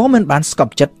ក៏មិនបានស្ក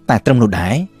ប់ចិត្តតែត្រឹមនោះដែ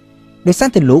រដោយសារ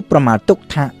តែលោកប្រមាលទុក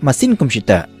ថាម៉ាស៊ីនកុំព្យូ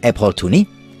ទ័រ Apple II នេះ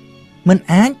មិន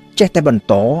អាចចេះតែបន្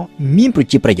តមានប្រ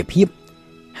ជាប្រិយភាព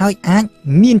ហើយអាច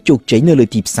មានជោគជ័យនៅលើ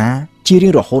ទីផ្សារជារៀ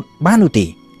ងរហូតបាននោះទេ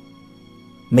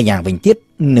ម្យ៉ាងវិញទៀត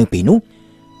នៅពេលនោះ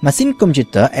ម៉ាស៊ីនកុំព្យូ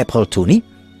ទ័រ Apple II នេះ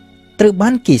ត្រូវបា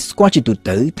នគេស្គាល់ជាទូ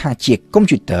ទៅថាជាកុំ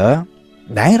ព្យូទ័រ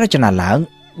ដែលរចនាឡើង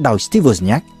ដោយ Steve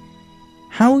Wozniak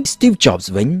ហើយ Steve Jobs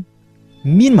វិញ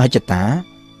មានមហិច្ឆតា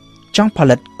ចង់ផ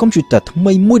លិតកុំព្យូទ័រថ្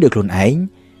មីមួយដោយខ្លួនឯង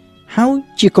ហើយ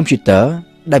ជាកុំព្យូទ័រ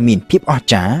ដែលមានភាពអស្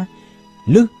ចារ្យ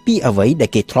លើសពីអ្វីដែល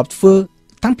គេធ្លាប់ធ្វើ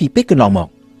តាំងពីពេលកន្លងមក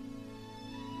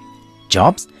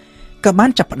Jobs ក៏បាន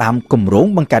ចាប់ផ្ដើមគម្រោង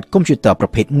បង្កើតកុំព្យូទ័រប្រ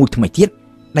ភេទមួយថ្មីទៀត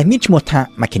ដែលមានឈ្មោះថា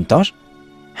Macintosh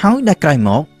ហើយដែលក្រោយម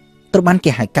កត្រូវបាន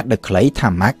គេហៅកាត់ដោយខ្លីថា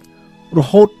Mac រ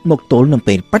ហូតមកទល់នឹង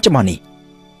ពេលបច្ចុប្បន្ននេះ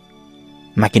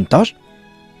Macintosh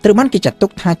ត្រូវបានគេចាត់ទុ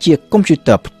កថាជាកុំព្យូ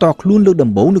ទ័រផ្ទាល់ខ្លួនលើកដំ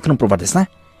បូងនៅក្នុងប្រវត្តិសាស្ត្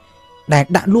រដែល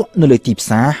ដាក់លក់នៅលើទីផ្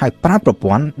សារហើយប្រើប្រ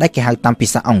ព័ន្ធដែលគេហៅតាមភា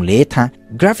សាអង់គ្លេសថា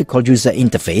Graphical User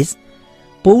Interface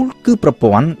ពោលគឺប្រ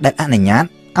ព័ន្ធដែលអនុញ្ញាត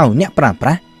ឲ្យអ្នកប្រើប្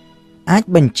រាស់អាច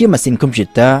បញ្ជាម៉ាស៊ីនកុំព្យូ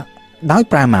ទ័រដោយ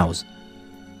ប្រើ mouse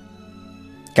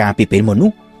កាលពីពេលមុន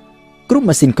នោះគ្រប់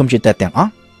ម៉ាស៊ីនកុំព្យូទ័រទាំងអ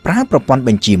ស់ប្រើប្រព័ន្ធប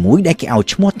ញ្ជាមួយដែលគេឲ្យ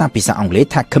ឈ្មោះតាមភាសាអង់គ្លេស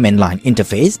ថា Command Line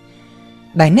Interface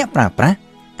ដែលអ្នកប្រើប្រាស់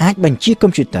អាចបញ្ជាកុំ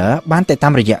ព្យូទ័របានតែតា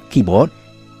មរយៈ keyboard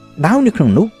ដោយនៅក្នុង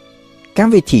នោះកម្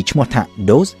មវិធីឈ្មោះថា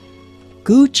DOS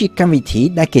គឺជាកម្មវិធី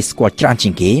ដែលគេស្គាល់ច្រើនជា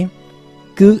ងគេ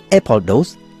គឺ Apple DOS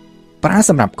ប្រើ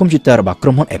សម្រាប់កុំព្យូទ័ររបស់ក្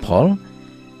រុមហ៊ុន Apple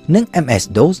និង MS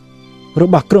DOS រ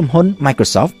បស់ក្រុមហ៊ុន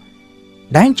Microsoft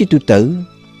ដែលជាទូទៅ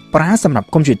ប្រើសម្រាប់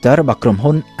កុំព្យូទ័ររបស់ក្រុម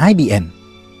ហ៊ុន IBM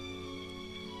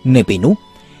នៅពេលនោះ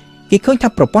គេឃើញថា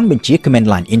ប្រព័ន្ធបញ្ជា Command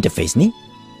Line Interface នេះ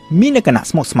មានលក្ខណៈ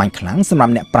ស្មុគស្មាញខ្លាំងសម្រា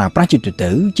ប់អ្នកប្រើប្រាស់ជាទូទៅ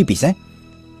ជាពិសេស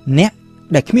អ្នក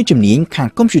ដែលគ្មានជំនាញខាង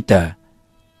កុំព្យូទ័រ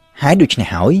ហើយដូច្នេះ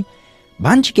ហើយ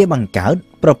បានជាគេបង្កើត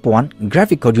ប្រព័ន្ធ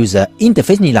Graphical User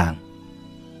Interface នេះឡើង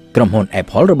ក្រុមហ៊ុន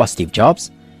Apple របស់ Steve Jobs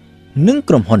និង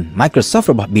ក្រុមហ៊ុន Microsoft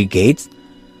របស់ Bill Gates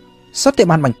សុទ្ធតែ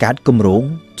បានបង្កើតគម្រោង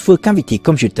ធ្វើកម្មវិធី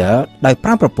កុំព្យូទ័រដោយប្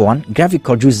រើប្រព័ន្ធ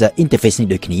Graphical User Interface នេះ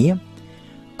ដូចគ្នា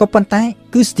ក៏ប៉ុន្តែ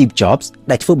គឺ Steve Jobs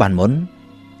ដែលធ្វើបានមុន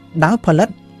ដោយផលិត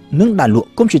និងដាក់លក់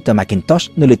កុំព្យូទ័រ Macintosh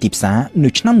នៅលើទីផ្សារនៅ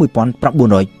ឆ្នាំ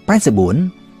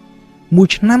1984មួយ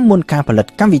ឆ្នាំមុនការផលិត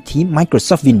កម្មវិធី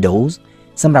Microsoft Windows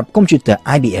សម្រាប់កុំព្យូទ័រ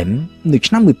IBM នៅ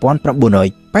ឆ្នាំ1985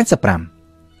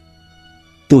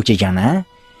ទោះជាយ៉ាងណា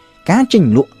ការចេញ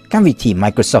លក់កម្មវិធី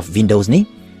Microsoft Windows នេះ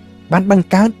បានបង្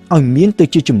កើតឲ្យមានទៅ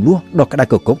ជាជម្លោះដ៏ក្តៅ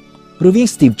គគុករវាង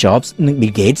Steve Jobs និង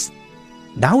Bill Gates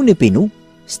ដោយនៅពេលនោះ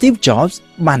Steve Jobs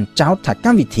បានចោទថាក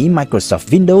ម្មវិធី Microsoft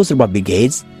Windows របស់ Bill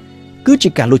Gates គឺជា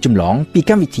ការលួចចម្លងពី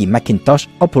កម្មវិធី Macintosh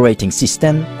Operating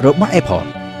System របស់ Apple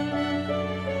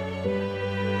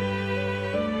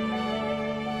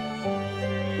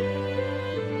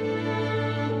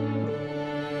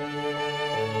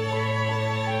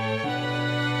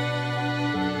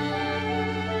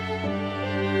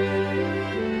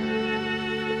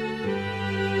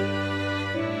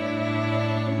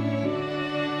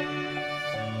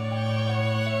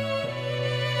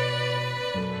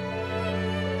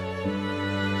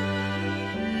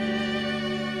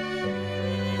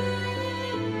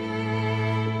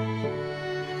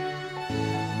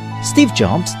Steve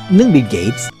Jobs និង Bill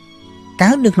Gates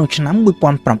កើតនៅក្នុងឆ្នាំ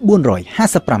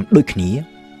1955ដូចគ្នា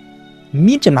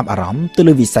មានចំណាប់អារម្មណ៍ទៅ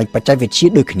លើវិស័យបច្ចេកវិទ្យា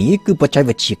ដូចគ្នាគឺបច្ចេក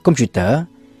វិទ្យាកុំព្យូទ័រ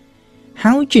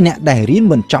ហើយជាអ្នកដែលរៀន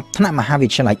មិនចប់ថ្នាក់មហាវិ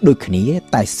ទ្យាល័យដូចគ្នា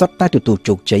តែសុទ្ធតែទទួល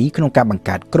ជោគជ័យក្នុងការបង្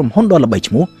កើតក្រុមហ៊ុនដ៏ល្បី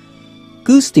ឈ្មោះ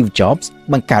គឺ Steve Jobs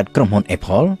បង្កើតក្រុមហ៊ុន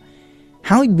Apple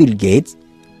ហើយ Bill Gates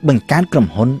បង្កើតក្រុម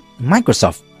ហ៊ុន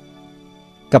Microsoft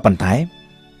ក៏ប៉ុន្តែ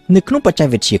នៅក្នុងបច្ចេក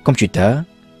វិទ្យាកុំព្យូទ័រ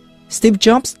Steve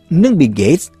Jobs និង Bill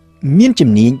Gates មានជំ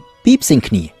នាញពីរផ្សេង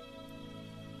គ្នា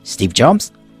Steve Jobs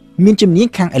មានជំនាញ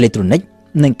ខាងអេឡិចត្រូនិក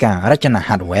និងការរចនា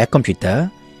hardware កុំព្យូទ័រ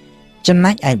ចំ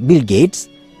ណែកឯ Bill Gates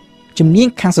ជំនាញ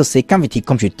ខាងសរសេរកម្មវិធី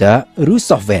កុំព្យូទ័រឬ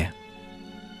software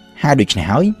ហើយដូច្នេះ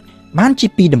ហើយបានជា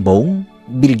ពីដំបូង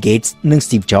Bill Gates និង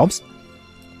Steve Jobs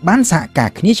បានសហការ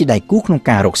គ្នាជាដៃគូក្នុង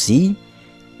ការរកស៊ី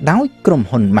ដោយក្រុម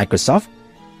ហ៊ុន Microsoft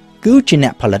គឺជាអ្ន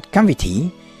កផលិតកម្មវិធី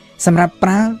សម្រាប់ប្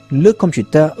រើលើកុំព្យូ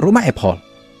ទ័ររបស់ Apple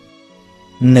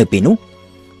នៅពេលនោះ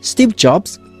Steve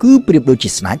Jobs គឺប្រៀបដូចជា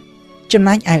ស្ដេចចំ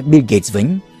ណែកឯ Bill Gates វិញ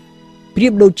ប្រៀ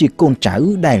បដូចជាកូនចៅ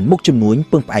ដែលមុខជំនួញ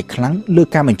ពឹងផ្អែកខ្លាំងលើ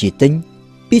ការបញ្ជាទិញ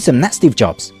ពីសំណាក់ Steve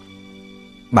Jobs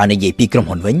បើនិយាយពីក្រុម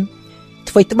ហ៊ុនវិញ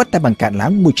អ្វីត្បិតតែបង្កើតឡើ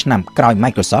ងមួយឆ្នាំក្រោយ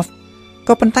Microsoft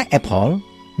ក៏ប៉ុន្តែ Apple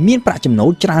មានប្រាក់ចំណូល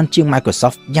ច្រើនជាង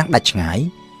Microsoft យ៉ាងដាច់ឆ្ងាយ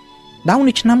ដោយ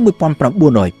នៅឆ្នាំ1982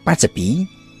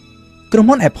ក្រុម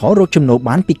ហ៊ុន Apple រកចំណូល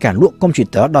បានពីការលក់កុំព្យូ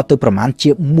ទ័រដល់ទៅប្រមាណជា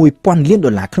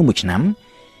$1000 លានក្នុងមួយឆ្នាំ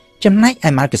ចំណែកឯ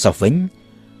Microsoft វិញ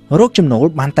រកចំណូល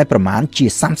បានតែប្រមាណជា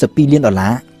$32 លា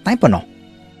នតែប៉ុណ្ណោះ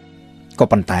ក៏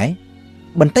ប៉ុន្តែ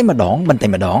បន្តិចម្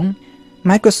ដង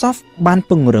Microsoft បាន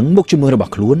ពង្រឹងមុខជំនួញរប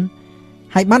ស់ខ្លួន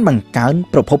ហើយបានបង្កើន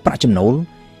ប្រភពប្រាក់ចំណូល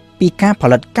ពីការផ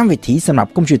លិតកម្មវិធីសម្រា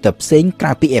ប់កុំព្យូទ័រផ្សេងក្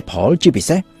រៅពី Apple ជាពិ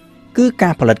សេសគឺកា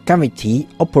រផលិតកម្មវិធី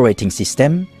Operating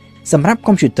System សម្រាប់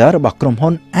កុំព្យូទ័ររបស់ក្រុមហ៊ុ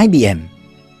ន IBM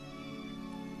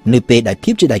នៅពេលដែល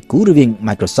ភាពជាដៃគូរវាង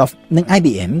Microsoft និង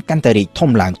IBM កាន់តែរីកធំ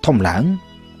ឡើង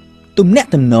ទំនាក់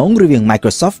ទំនងរវាង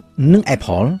Microsoft និង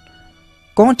Apple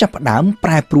ក៏ចាប់ផ្ដើមប្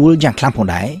រែប្រួលយ៉ាងខ្លាំងផង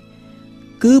ដែរ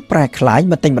គឺប្រែក្លាយ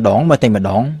បន្តិចម្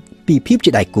ដងពីភាព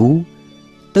ជាដៃគូ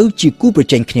ទៅជាគូប្រ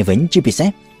ជែងគ្នាវិញជាពិសេស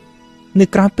នៅ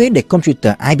ក្រៅពេលដែលកុំព្យូ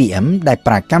ទ័រ IBM ដែល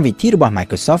ប្រើកម្មវិធីរបស់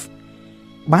Microsoft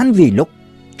បានវាយលុក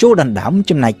ចូលដណ្ដើម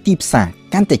ចំណែកទីផ្សារ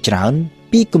កាន់តែច្រើន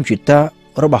ពីកុំព្យូទ័រ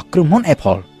របស់ក្រុមហ៊ុន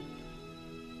Apple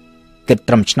គិត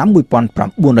ត្រឹមឆ្នាំ1982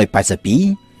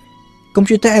កុំព្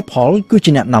យូទ័រ Apple គឺ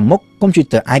ជាអ្នកនាំមុខកុំព្យូ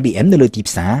ទ័រ IBM នៅលើទី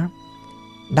ផ្សារ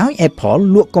ដោយ Apple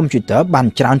លក់កុំព្យូទ័របាន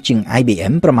ច្រើនជាង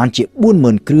IBM ប្រមាណជា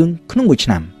40000គ្រឿងក្នុងមួយឆ្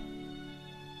នាំ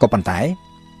ក៏ប៉ុន្តែ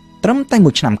ត្រឹមតែមួ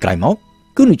យឆ្នាំក្រោយមក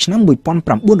គឺនៅឆ្នាំ1983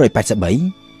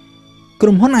ក្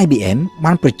រុមហ៊ុន IBM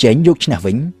បានប្រជែងយកឈ្នះ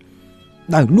វិញ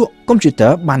ដោយលក់កុំព្យូទ័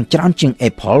របានច្រើនជាង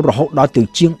Apple រហូតដល់ទៅ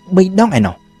ជាង3ដងឯ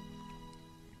ណោះ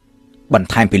បន្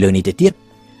ថែមពីលើនេះទៅទៀត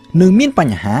នៅមានប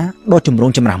ញ្ហាដ៏ចម្រូ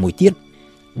ងចម្រាសមួយទៀត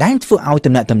ដែលធ្វើឲ្យ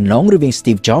ទំនាក់ទំនងរវាង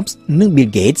Steve Jobs និង Bill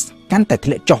Gates កាន់តែធ្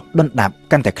លាក់ចុះដុនដាប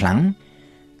កាន់តែខ្លាំង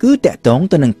គឺតាក់ទង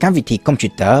ទៅនឹងកម្មវិធីកុំព្យូ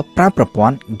ទ័រប្រើប្រព័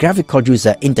ន្ធ Graphical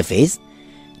User Interface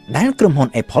ដែលក្រុមហ៊ុន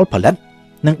Apple ផលិត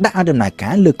និងដាក់ឲ្យដំណើរកា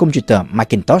រលើកុំព្យូទ័រ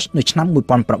Macintosh នៅឆ្នាំ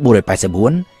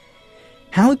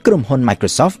1984ហើយក្រុមហ៊ុន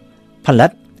Microsoft ផលិ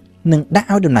តនិងដាក់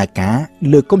ឲ្យដំណើរការ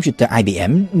លើកុំព្យូទ័រ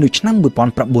IBM នៅឆ្នាំ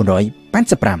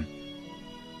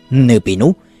1985នៅពេល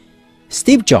នោះ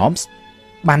Steve Jobs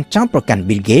បានចោទប្រកាន់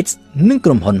Bill Gates និងក្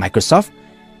រុមហ៊ុន Microsoft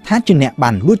ថាជាអ្នកបា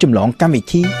នលួចចម្លងកម្មវិ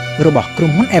ធីរបស់ក្រុ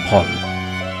មហ៊ុន Apple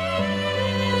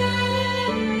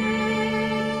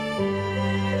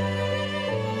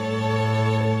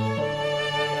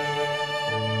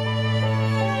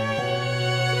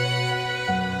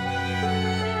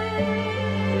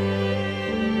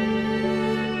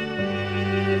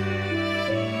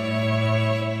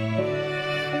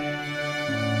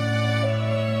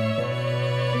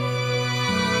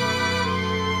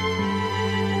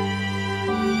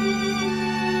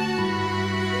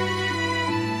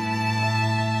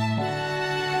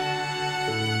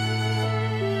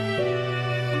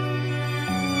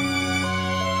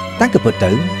តែក៏ពិត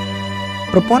ទៅ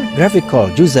ប្រព័ន្ធ Graphical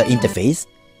User Interface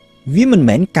វាមិន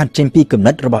មែនកើតចេញពីគំ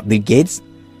និតរបស់ Bill Gates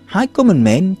ហើយក៏មិន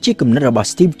មែនជាគំនិតរបស់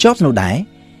Steve Jobs នោះដែរ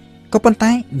ក៏ប៉ុន្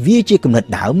តែវាជាគំនិត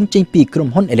ដើមចេញពីក្រុម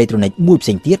ហ៊ុនអេឡិចត្រូនិកមួយផ្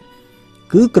សេងទៀត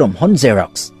គឺក្រុមហ៊ុន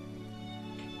Xerox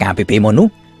កាលពីពេលមុននោះ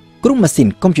ក្រុមម៉ាស៊ីន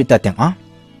កុំព្យូទ័រទាំងអស់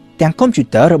ទាំងកុំព្យូ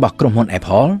ទ័ររបស់ក្រុមហ៊ុន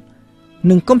Apple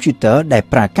និងកុំព្យូទ័រដែល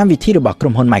ប្រើកម្មវិធីរបស់ក្រុ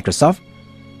មហ៊ុន Microsoft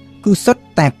គឺសុទ្ធ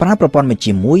តែប្រើប្រព័ន្ធបញ្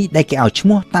ជាមួយដែលគេឲ្យឈ្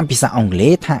មោះតាមភាសាអង់គ្លេ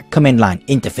សថា Command Line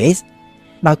Interface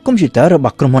ដោយកុំព្យូទ័ររប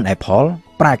ស់ក្រុមហ៊ុន Apple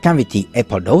ប្រើកម្មវិធី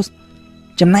Apple DOS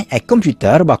ចំណែកឯកុំព្យូ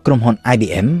ទ័ររបស់ក្រុមហ៊ុន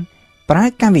IBM ប្រើ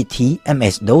កម្មវិធី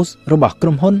MS DOS របស់ក្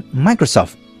រុមហ៊ុន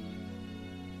Microsoft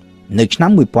នៅឆ្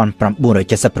នាំ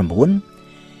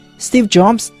1979 Steve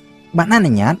Jobs បានអ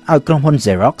នុញ្ញាតឲ្យក្រុមហ៊ុន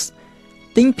Xerox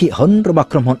ទិញភាគហ៊ុនរបស់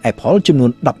ក្រុមហ៊ុន Apple ចំនួ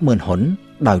ន 100000 ហ៊ុន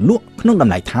ដោយលក់ក្នុងត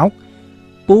ម្លៃថោក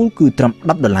ពូលគឺត្រឹម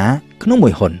$10ក្នុងមួ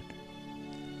យហ៊ុន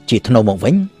ជាថ្នូរមក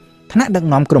វិញថ្នាក់ដឹក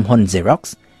នាំក្រុមហ៊ុន Xerox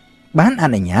បានអ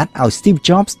នុញ្ញាតឲ្យ Steve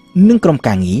Jobs និងក្រុម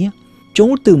ការងារចូ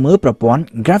លទៅមើលប្រព័ន្ធ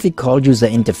Graphical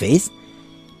User Interface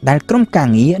ដែលក្រុមការ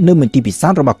ងារនៅមន្ទីរពិសោ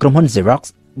ធន៍របស់ក្រុមហ៊ុន Xerox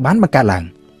បានបង្កើតឡើង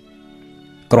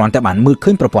គ្រាន់តែបានមើលឃើ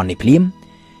ញប្រព័ន្ធនេះភ្លាម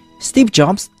Steve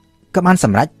Jobs ក៏បានស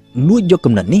ម្រេចលួចយក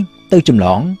គំនិតនេះទៅចម្ល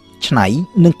ងច្នៃ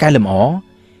និងកែលម្អ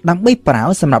ដើម្បីប្រើ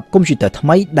សម្រាប់កុំព្យូទ័រថ្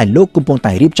មីដែលលោកកំពុង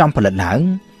តែរៀបចំផលិតឡើង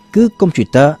គឺកុំព្យូ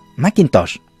ទ័រ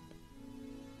Macintosh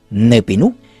នៅពេល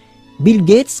នោះ Bill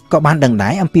Gates ក៏បានដឹងដែ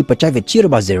រអំពីបច្ចេកវិទ្យារ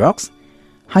បស់ Xerox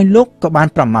ហើយលោកក៏បាន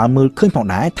ប្រមាលមើលឃើញផង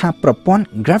ដែរថាប្រព័ន្ធ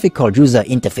Graphical User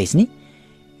Interface នេះ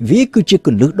វាគឺជាគ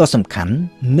ន្លឹះដ៏សំខាន់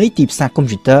នៃទីផ្សារកុំ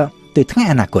ព្យូទ័រទៅថ្ងៃ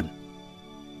អនាគត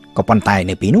ក៏ប៉ុន្តែ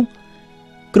នៅពេលនោះ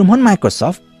ក្រុមហ៊ុន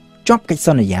Microsoft ជាប់កិច្ចស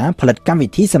ន្យាផលិតកម្មវិ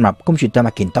ធីសម្រាប់កុំព្យូទ័រ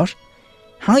Macintosh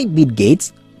ហើយ Bill Gates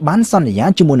បានសន្យា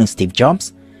ជាមួយនឹង Steve Jobs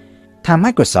ថា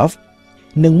Microsoft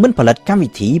នឹងមិនផលិតកម្មវិ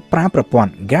ធីប្រើប្រព័ន្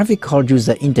ធ Graphical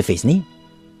User Interface នេះ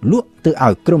លក់ទៅ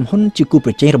ឲ្យក្រុមហ៊ុនជាគូ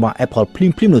ប្រជែងរបស់ Apple ភ្លា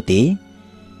មៗនោះទេ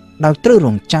ដោយត្រូវរ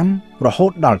ងចាំរហូ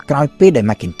តដល់ក្រោយពេលដែល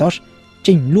Macintosh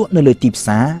ចេញលក់នៅលើទីផ្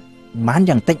សារបាន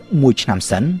យ៉ាងតិច1ឆ្នាំ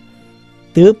សិន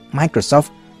ទើប Microsoft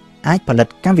អាចផលិត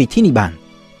កម្មវិធីនេះបាន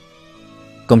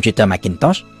កុំព្យូទ័រ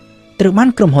Macintosh ត្រូវបាន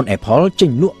ក្រុមហ៊ុន Apple ចេញ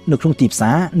លក់នៅក្នុងទីផ្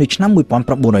សារនៅឆ្នាំ1984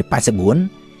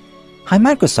ហើយ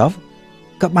Microsoft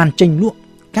ក៏បានចេញលក់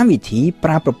កម្មវិធីប្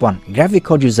រើប្រព័ន្ធ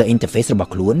Graphical User Interface រប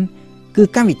ស់ខ្លួនគឺ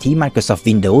កម្មវិធី Microsoft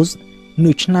Windows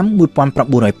នៅឆ្នាំ1985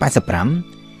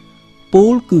ពោ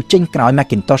លគឺចេញក្រោយ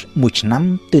Macintosh 1ឆ្នាំ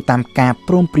ទៅតាមការ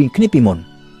ព្រមព្រៀងគ្នាពីមុន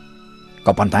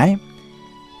ក៏ប៉ុន្តែ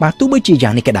បើទោះបីជាយ៉ា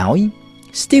ងនេះក៏ដោយ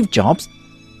Steve Jobs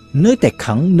នៅតែ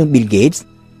ខឹងនឹង Bill Gates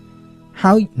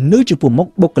ហើយនៅចំពោះមុខ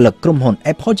បុគ្គលិកក្រុមហ៊ុន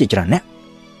Apple ជាច្រើនអ្នក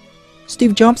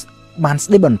Steve Jobs បានស្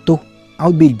ដីបន្ទោសឲ្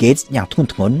យ Bill Gates យ៉ាងធ្ងន់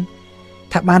ធ្ងរ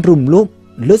ថាបានរំលោភ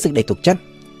លើសេចក្តីទុកចិត្ត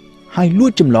ហើយលួ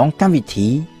ចចម្លងកម្មវិធី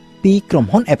ពីក្រុម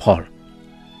ហ៊ុន Apple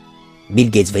Bill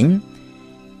Gates វិញ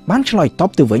បានឆ្លើយតប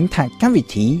ទៅវិញថាកម្មវិ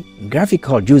ធី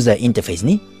Graphical User Interface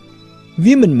នេះ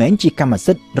វាមិនមែនជាកម្ម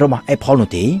សិទ្ធិរបស់ Apple នោះ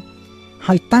ទេ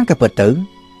ហើយតាមការពិតទៅ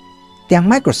ទាំង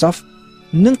Microsoft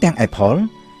និងទាំង Apple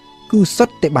គឺសុ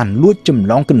ទ្ធតែបានលួចចម្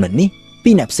លងគំនិតនេះពី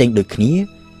អ្នកផ្សេងដូចគ្នា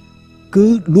គឺ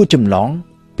លួចចម្លង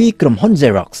ពីក្រុមហ៊ុន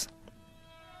Xerox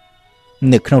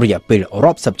នៅក្នុងរយៈពេល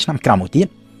រាប់សិបឆ្នាំក្រោយមកទៀត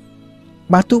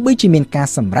បើទោះបីជាមានការ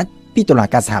សម្រេចពីតុលា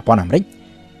ការសហព័ន្ធអាមេរិក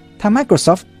ថា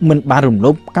Microsoft មិនបានរំ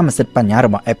លោភកម្មសិទ្ធិបញ្ញារ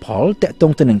បស់ Apple ទាក់ទ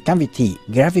ងទៅនឹងកម្មវិធី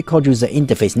Graphical User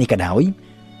Interface នេះក៏ដោយ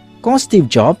ក៏ Steve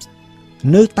Jobs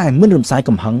នៅតែមិនរំសាយ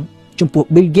កំហឹងចំពោះ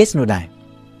Bill Gates នោះដែរ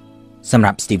សម្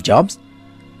រាប់ Steve Jobs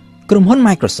ក្រុមហ៊ុន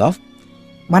Microsoft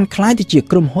បានក្លាយទៅជា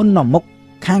ក្រុមហ៊ុននាំមុខ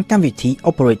ខាងកម្មវិធី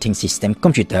Operating System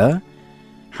Computer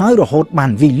ហើយរហូតបា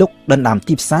នវិលុកដណ្ដើម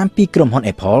ទីផ្សារពីក្រុមហ៊ុន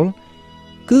Apple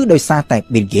គឺដោយសារតែ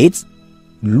Bill Gates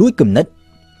លួចគំនិត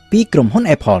ពីក្រុមហ៊ុន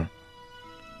Apple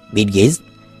Bill Gates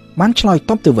បានឆ្លើយ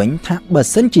តបទៅវិញថាបើ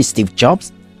សិនជា Steve Jobs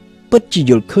ពិតជា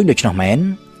យល់ឃើញដូច្នោះមែន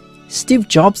Steve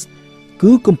Jobs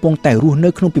គឺកំពុងតែរស់នៅ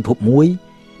ក្នុងពិភពមួយ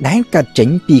ដែលកើតចេញ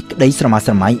ពីក្តីស្រមើ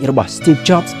ស្រមៃរបស់ Steve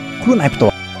Jobs ខ្លួនឯងផ្ទា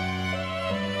ល់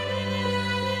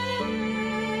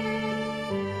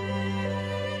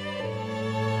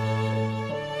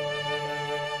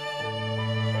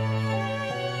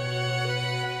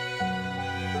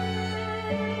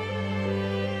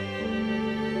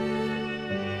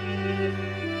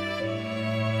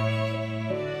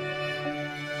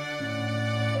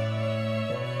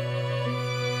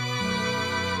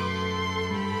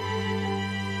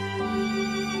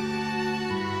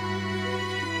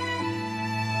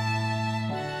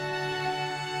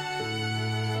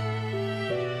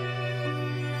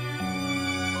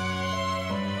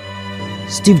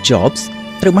Steve Jobs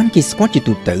ត្រូវបានគេស្គាល់ជា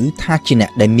ទូទៅថាជាអ្ន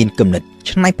កដែលមានគំនិត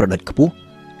ច្នៃប្រឌិតខ្ពស់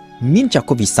មានចក្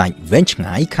ខុវិស័យវែងឆ្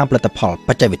ងាយខាងផលិតផលប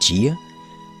ច្ចេកវិទ្យា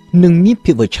និងមាន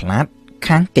ភាពវៃឆ្លាត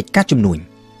ខាងកិច្ចការជំនួញ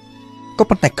ក៏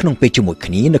ប៉ុន្តែក្នុងពេលជាមួយ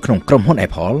គ្នានៅក្នុងក្រុមហ៊ុន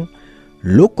Apple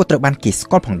លោកក៏ត្រូវបានគេស្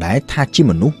គាល់ផងដែរថាជា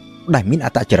មនុស្សដែលមានអ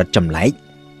ត្តចរិតចម្លែក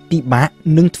ពិបាក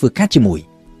នឹងធ្វើការជាមួយ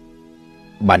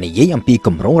បើនិយាយអំពីគ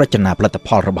ម្រោងរចនាផលិតផ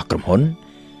លរបស់ក្រុមហ៊ុន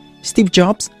Steve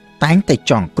Jobs តែងតែ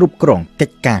ចង់គ្រប់គ្រងកិ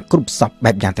ច្ចការគ្រប់សព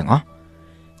បែបយ៉ាងទាំងអស់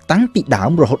តាំងពីដើ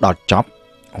មរហូតដល់ចប់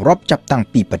រាប់ចាប់តាំង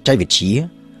ពីបច្ចេកវិទ្យា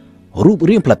រូប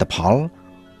រាងផលិតផល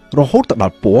រហូតទៅដ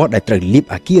ល់ពណ៌ដែលត្រូវលាប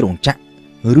អាគាររោងចក្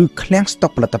រឬឃ្លាំងស្តុ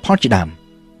កផលិតផលជាដើម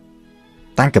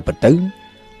តាមការពិតទៅ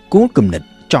គោលគំនិត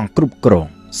ចង់គ្រប់គ្រង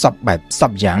សពបែបស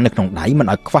ពយ៉ាងនៅក្នុងដៃមិន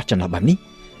ឲ្យខ្វះចន្លោះបែបនេះ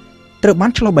ត្រូវបា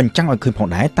នឆ្លុះបញ្ចាំងឲ្យឃើញផង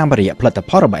ដែរតាមរយៈផលិត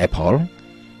ផលរបស់ Apple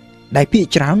ដែលភាគ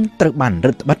ច្រើនត្រូវបាន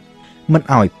រឹតបន្តឹងមិន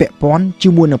ឲ្យពាក់ព័ន្ធជា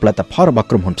មួយនឹងផលិតផលរបស់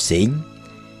ក្រុមហ៊ុនផ្សេង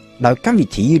ដោយកម្មវិ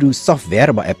ធីឬ software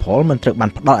របស់ Apple មិនត្រូវបាន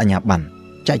ផ្ដល់អាជ្ញាប័ណ្ណ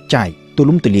ចែកចាយទូ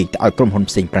លំទូលាយទៅឲ្យក្រុមហ៊ុន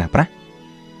ផ្សេងប្រើប្រាស់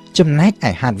ចំណែកឯ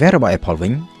hardware របស់ Apple វិ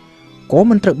ញក៏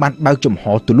មិនត្រូវបានបើកចំហ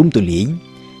ទូលំទូលាយ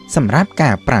សម្រាប់កា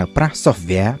រប្រើប្រាស់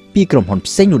software ពីក្រុមហ៊ុន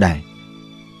ផ្សេងនោះដែរ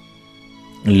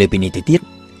លើពីនេះទៅទៀត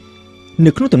នៅ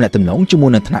ក្នុងទំនាក់ទំនងជាមួ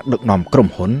យនឹងថ្នាក់ដឹកនាំក្រុម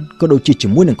ហ៊ុនក៏ដូចជាជា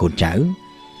មួយនឹងកូនចៅ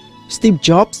Steve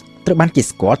Jobs ត្រូវបានគេ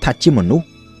ស្គាល់ថាជាមនុស្ស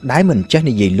ដែលមិនចេះ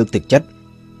និយាយលើកទឹកចិត្ត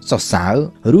សរសើ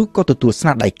រឬក៏ទទួលស្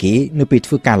នាដៃគេនៅពេល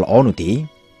ធ្វើការល្អនោះទេ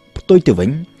ផ្ទុយទៅវិញ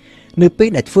នៅពេល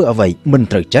ដែលធ្វើអ្វីមិន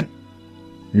ត្រូវចិត្ត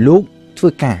លោកធ្វើ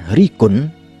ការរិះគន់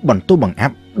បន្ទោសបង្អា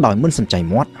ប់ដោយមិនសំចៃ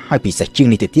មាត់ហើយពិសេសជាង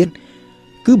នេះទៅទៀត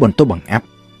គឺបន្ទោសបង្អាប់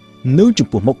នៅចំ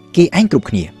ពោះមុខគេឯងគ្រប់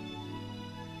គ្នា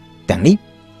ទាំងនេះ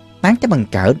តែងតែបង្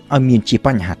កើតឲ្យមានជាប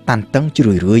ញ្ហាតានតឹងជា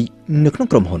រឿយៗនៅក្នុង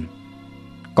ក្រុមហ៊ុន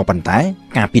ក៏ប៉ុន្តែ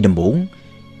ការពីដំបូង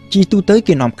ជាទូទៅ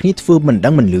គេនាំគ្នាធ្វើមិនដឹ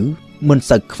ងមិនលឺមិន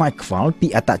សូវខ្វាយខ្វល់ពី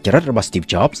អត្តចរិតរបស់ Steve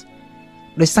Jobs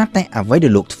ដោយសារតែអ្វីដែ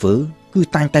លលោកធ្វើគឺ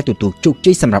តែងតែទទួលជោគ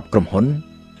ជ័យសម្រាប់ក្រុមហ៊ុន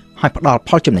ហើយផ្ដល់ផ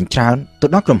លចំណេញច្រើនទៅ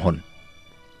ដល់ក្រុមហ៊ុន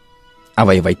អ្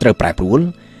វីត្រូវប្រែប្រួល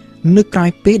នៅក្រោយ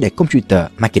ពេលដែលកុំព្យូទ័រ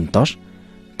Macintosh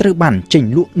ត្រូវបានចេញ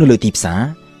លក់នៅលើទីផ្សារ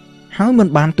ហើយមិន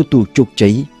បានទទួលជោគជ័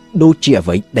យដូចជាអ្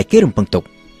វីដែលគេរំពឹងទុក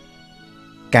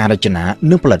ការរចនា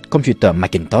និងផលិតកុំព្យូទ័រ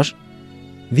Macintosh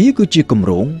វាគឺជាគម្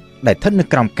រោងដែលស្ថិតនៅ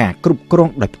ក្រោមការគ្រប់គ្រង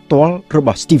ដោយផ្ទាល់រប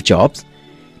ស់ Steve Jobs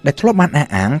ដែលធ្លាប់បានអះ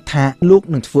អាងថាលោក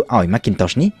នឹងធ្វើឲ្យ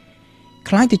Macintosh នេះ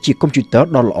ក្លាយទៅជាកុំព្យូទ័រ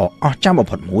ដ៏ល្អអស្ចារ្យបំ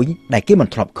ផុតមួយដែលគេមិន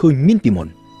ធ្លាប់ឃើញមានពីមុន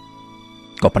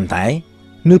ក៏ប៉ុន្តែ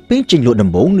នៅពេលចេញលក់ដំ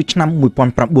បូងនៅឆ្នាំ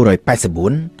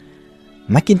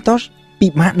1984 Macintosh ពិ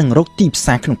បាកនឹងរកទីផ្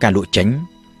សារក្នុងការលក់ចេញ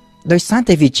ដោយសារ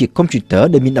តែវាជាកុំព្យូទ័រ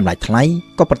ដែលមានតម្លៃថ្លៃ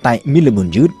ក៏ប៉ុន្តែមានល្បឿន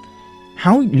យឺត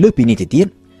ហើយលើសពីនេះទៅទៀត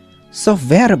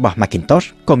software របស់ Macintosh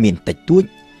ក៏មានតិចតួច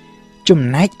ចំ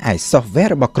ណែកឯ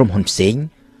software របស់ក្រុមហ៊ុនផ្សេង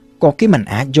ក៏គេមិន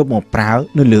អាចយកមកប្រើ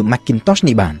នៅលើ Macintosh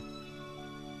នេះបាន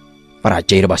បរា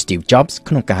ជ័យរបស់ Steve Jobs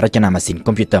ក្នុងការរចនាម៉ាស៊ីន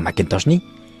កុំព្យូទ័រ Macintosh នេះ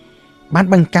បាន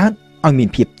បង្កើតឲ្យមាន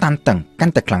ភាពតានតឹងកា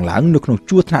ន់តែខ្លាំងឡើងនៅក្នុង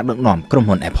ជួរថ្នាក់ដឹកនាំក្រុម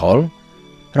ហ៊ុន Apple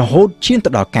រហូតឈានទៅ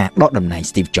ដល់ការដកតំណែង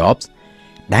Steve Jobs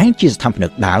ដែលជាស្ថាបនិ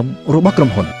កដើមរបស់ក្រុ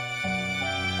មហ៊ុន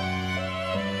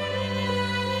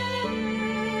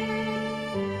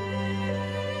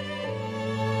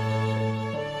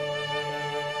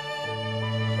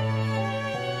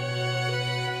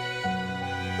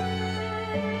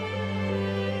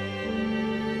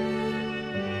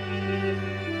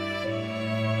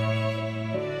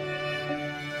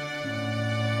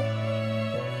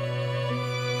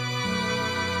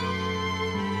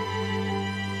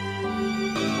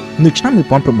នៅឆ្នាំ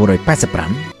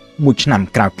1985មួយឆ្នាំ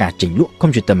ក្រោយការចេញលក់កុំ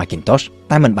ព្យូទ័រ Macintosh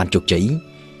តែមិនបានជោគជ័យ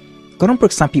ក្រុមប្រឹ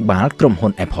ក្សាភិបាលក្រុមហ៊ុ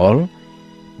ន Apple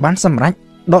បានសម្រេច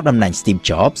ដកតំណែង Steve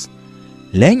Jobs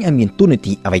លែងឲ្យមានតួនា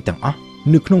ទីអ្វីទាំងអស់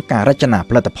នៅក្នុងការរចនា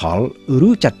ផលិតផលឬ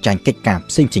ចាត់ចែងកិច្ចការ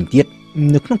ផ្សេងៗទៀត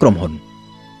នៅក្នុងក្រុមហ៊ុន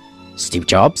Steve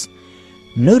Jobs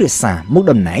នៅរក្សាមុខ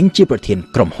តំណែងជាប្រធាន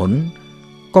ក្រុមហ៊ុន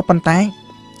ក៏ប៉ុន្តែ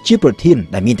ជាប្រធាន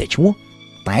ដែលមានតែឈ្មោះ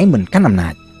តែមិនកាន់អំណា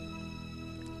ច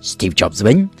Steve Jobs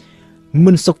វិញ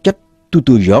មិនសុខចិត្តទ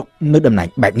ទួលយកនៅតំណែង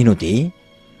បែបនេះនោះទេ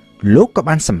លោកក៏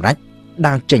បានសម្រេច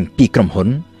ដើរចេញពីក្រុមហ៊ុន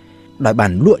ដោយបា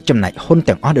នលក់ចំណែកហ៊ុន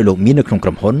ទាំងអស់ដែលលោកមាននៅក្នុងក្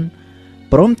រុមហ៊ុន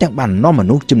ព្រមទាំងបាននាំម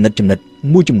នុស្សចំណិត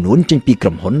មួយចំនួនចេញពីក្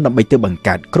រុមហ៊ុនដើម្បីទៅបង្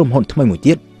កើតក្រុមហ៊ុនថ្មីមួយ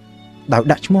ទៀតដោយ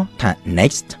ដាក់ឈ្មោះថា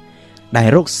Next ដែល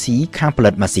រកស៊ីខាងផលិ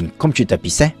តម៉ាស៊ីនកុំព្យូទ័រ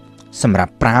ពិសេសសម្រា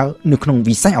ប់ប្រើនៅក្នុង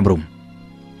វិស័យអប់រំ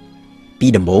ពី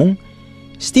ដំបូង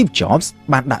Steve Jobs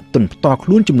បានដាក់ទុនផ្ទាល់ខ្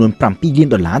លួនចំនួន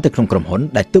$7 លានទៅក្នុងក្រុមហ៊ុន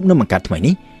ដែលទើបនឹងបង្កើតថ្មី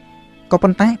នេះក៏ប៉ុ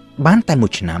ន្តែបានតែមួ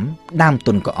យឆ្នាំដើម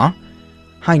ទុនក៏អស់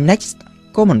ហើយ Next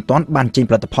ក៏មិនទាន់បានចេញ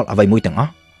ផលិតផលអ្វីមួយទាំងអ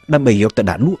ស់ដើម្បីយកទៅ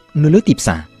ដាក់លក់នៅលើទីផ្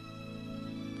សារ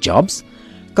Jobs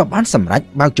ក៏បានសម្រេច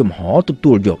បើកចំហទ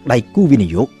ទួលយកដៃគូវិនិ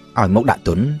យោគឲ្យមកដាក់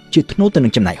ទុនជាថ្នូរទៅនឹ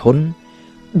ងចំណែកហ៊ុន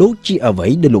ដូចជាអ្វី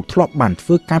ដែលលោកធ្លាប់បានធ្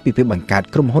វើកាលពីពេលបង្កើត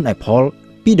ក្រុមហ៊ុន Apple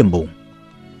ពីដំបូង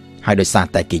ហើយដោយសារ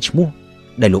តែគេឈ្មោះ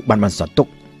ដែលលោកបានបន្សល់ទុក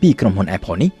ពីក្រុមហ៊ុន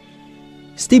Apple នេះ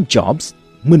Steve Jobs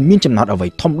មិនមានចំណោទអ្វី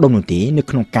ធំដុំនោះទេនៅ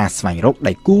ក្នុងការស្វែងរក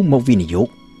ដៃគូមកវិនិយោគ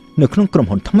នៅក្នុងក្រុម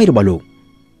ហ៊ុនថ្មីរបស់លោក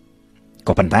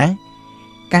ក៏ប៉ុន្តែ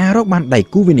ការរកបានដៃ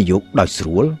គូវិនិយោគដោយស្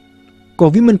រួលក៏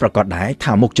វាមិនប្រកាសដែរ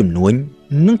ថាមុខជំនួញ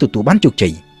នឹងទទួលបានជោគជ័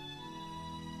យ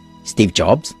Steve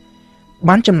Jobs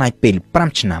បានចំណាយពេល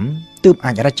5ឆ្នាំទើប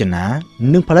អាចរចនា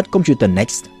និងផលិតកុំព្យូទ័រ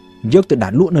Next យកទៅដា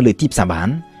ក់លក់នៅលើទីផ្សារបាន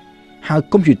ហើយ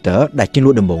កុំព្យូទ័រដែលចេញល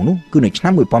ក់ដំបូងនោះគឺនៅឆ្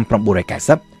នាំ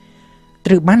1990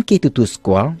ត្រូវបានគេទទួលស្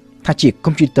គាល់ថាជា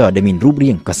កុំព្យូទ័រដែលមានរូប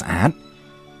រាងក៏ស្អាត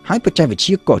ហើយបច្ចេកវិទ្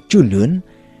យាក៏ជឿនលឿន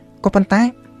ក៏ប៉ុន្តែ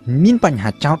មានបញ្ហា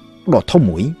ចោទដ៏ធំ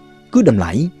មួយគឺតម្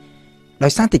លៃដោ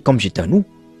យសារតែកុំព្យូទ័រនោះ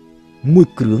មួយ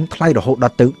គ្រឿងថ្លៃរហូតដ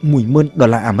ល់ទៅ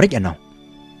$10,000អាមេរិកឯណោះ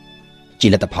ជា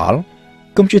លទ្ធផល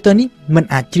កុំព្យូទ័រនេះមិន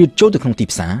អាចជ្រៀតចូលទៅក្នុងទី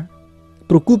ផ្សារ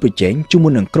ប្រគួតប្រជែងជាមួ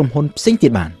យនឹងក្រុមហ៊ុនផ្សេងទៀ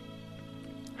តបាន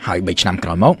ហើយ3ឆ្នាំក្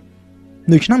រោយមក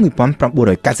នៅឆ្នាំ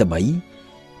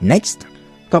1993 Next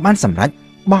ក៏បានសម្រេច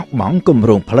បោះបង់គម្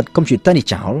រោងផលិតកុំព្យូទ័រនេះ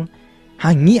ចោល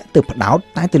ហើយងាកទៅផ្ដោត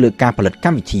តែទៅលើការផលិតក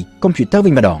ម្មវិធីកុំព្យូទ័រវិ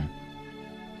ញម្ដង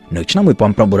នៅឆ្នាំ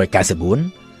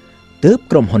1994ទើប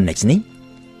ក្រុមហ៊ុន Next នេះ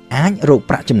អាចរក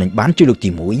ប្រាក់ចំណេញបានជាលើកទី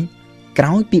1ក្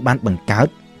រោយពីបានបង្កើត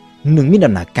និងមាន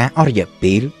ដំណើរការអស់រយៈ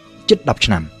ពេលជិត10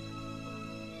ឆ្នាំ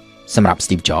សម្រាប់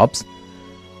Steve Jobs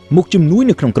មុខជំនួយ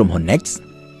នៅក្នុងក្រុមហ៊ុន Next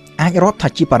អាចរាប់ថា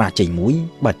ជាបរាជ័យមួយ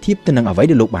បើធៀបទៅនឹងអ្វី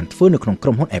ដែលលោកបានធ្វើនៅក្នុងក្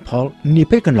រុមហ៊ុន Apple នា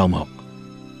ពេលកន្លងមក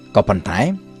ក៏ប៉ុន្តែ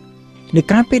នៅ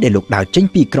ក្រៅពេលដែលលោកដើរចេញ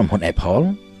ពីក្រុមហ៊ុន Apple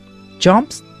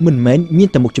Jobs មិនមែនមាន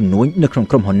តែមុខជំនួយនៅក្នុង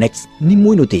ក្រុមហ៊ុន Next នេះ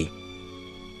មួយនោះទេ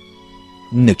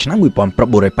នៅឆ្នាំ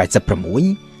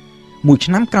1986 មួយ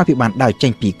ឆ្នាំក្រោយពីបានដើរចេ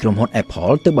ញពីក្រុមហ៊ុន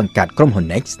Apple ទៅបង្កើតក្រុមហ៊ុន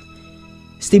Next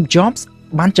Steve Jobs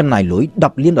បានចំណាយលុយ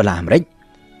$10 លាន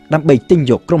ដើម្បីទិញ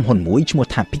យកក្រុមហ៊ុនមួយឈ្មោះ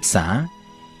ថា Pixar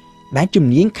ដែលជំ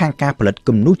នាញខាងការផលិត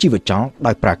គំនូរជីវចល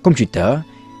ដោយប្រើកុំព្យូទ័រ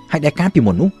ហើយដែលការពី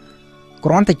មុននោះគ្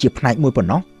រាន់តែជាផ្នែកមួយប៉ុណ្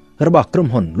ណោះរបស់ក្រុម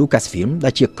ហ៊ុន Lucasfilm ដែ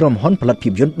លជាក្រុមហ៊ុនផលិតភា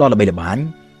ពយន្តដ៏ល្បីល្បាញ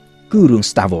គឺរឿង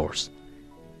Star Wars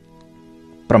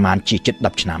ប្រមាណជាជិត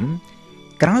10ឆ្នាំ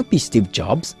ក្រោយពី Steve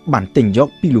Jobs បានទិញយក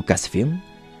ពី Lucasfilm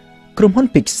ក្រុមហ៊ុន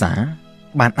Pixar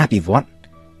បានអភិវឌ្ឍ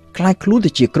ក្លាយខ្លួនទៅ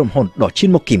ជាក្រុមហ៊ុនដ៏ឈាន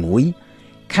មុខគេមួយ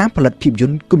ខាងផលិតភាពយ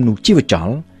ន្តគំនូរជីវចល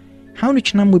ហើយនៅ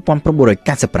ឆ្នាំ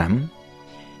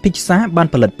1995 Pixar បាន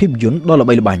ផលិតភាពយន្តដ៏ល្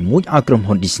បីល្បាញមួយឲ្យក្រុម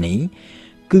ហ៊ុន Disney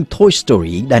គឺ Toy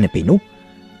Story ដែលនៅពេលនោះ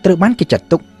ត្រូវបានគេចាត់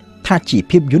ទុកថាជា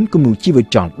ភាពយន្តគំនូរជីវ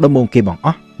ចលដំបូងគេបង្អ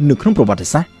ស់នៅក្នុងប្រវត្តិ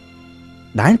សាស្ត្រ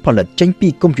ដែលផលិតចេញពី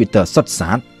កុំព្យូទ័រសុទ្ធ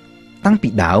សាធតាំងពី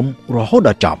ដើមរហូតដ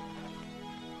ល់ចប់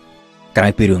ក្រៅ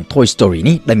ពីរឿង Toy Story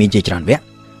នេះដែលមានជាច្រើនវគ្គ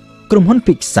ក្រុមហ៊ុន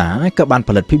Pixar ក៏បានផ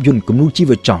លិតភាពយន្តគំនូរជី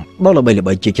វចលដ៏ល្បីល្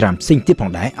បាញជាច្រើនផ្សេងទៀតផង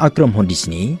ដែរឲ្យក្រុមហ៊ុន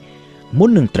Disney មុន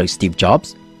នឹងត្រូវ Steve Jobs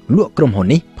លក់ក្រុមហ៊ុន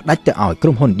នេះផ្ដាច់ទៅឲ្យក្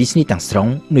រុមហ៊ុន Disney ទាំងស្រុង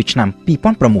នៅឆ្នាំ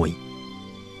2006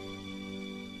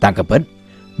តាមក៏ពិត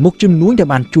មុខជំនួញដែល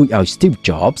បានជួយឲ្យ Steve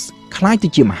Jobs ក្លាយទៅ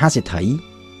ជាមហាសេដ្ឋី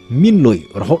មានលុយ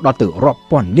រហូតដល់ទៅរាប់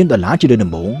ពាន់លាន$ជាលើដំ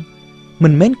បូងមិ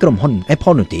នមែនក្រុមហ៊ុន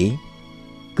Apple នោះទេ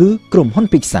គឺក្រុមហ៊ុន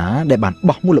Pixar ដែលបាន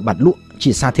បោះមូលបត្រលក់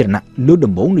ជាសាធារណៈលើ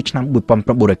ដំបូងនៅឆ្នាំ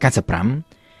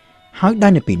1995ហើយដែ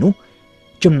លនៅពេលនោះ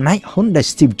ចំណែកហ៊ុនដែល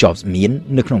Steve Jobs មាន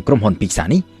នៅក្នុងក្រុមហ៊ុន Pixar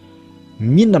នេះ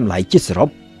មានតម្លៃជាសរុប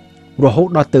រហូត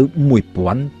ដល់ទៅ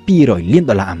$1200 លាន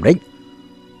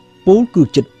ពោលគឺ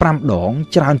ជិត5 ដង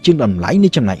ច្រើនជាងតម្លៃនៃ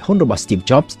ចំណែកហ៊ុនរបស់ Steve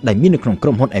Jobs ដែលមាននៅក្នុងក្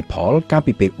រុមហ៊ុន Apple កាល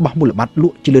ពីពេលបោះមូលបត្រល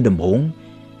ក់ជាលើដំបូង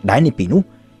ដែលនៅពេលនោះ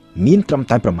មានត្រឹម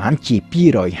តែប្រមាណជា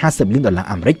$250 លា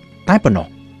នតែប៉ុណ្ណោះ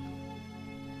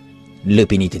លើ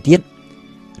ពីនេះទៅទៀត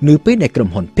នៅពេលដែលក្រុម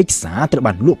ហ៊ុន Pixar ត្រូវ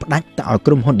បានលក់ផ្ដាច់ទៅឲ្យ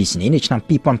ក្រុមហ៊ុន Disney នៅឆ្នាំ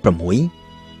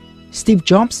2006 Steve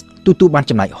Jobs ទទួលបាន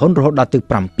ចំណែកហ៊ុនរហូតដល់ទៅ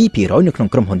7% នៅក្នុង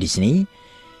ក្រុមហ៊ុន Disney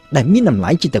ដែលមានតម្លៃ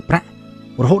ជាទឹកប្រាក់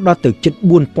រហូតដល់ទៅជិត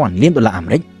$4000 លាន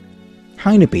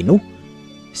ហើយនៅពេលនោះ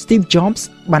Steve Jobs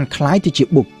បានក្លាយទៅជា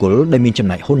បុគ្គលដែលមានចំ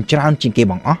ណែកហ៊ុនច្រើនជាងគេ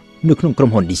បង្អស់នៅក្នុងក្រុម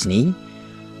ហ៊ុន Disney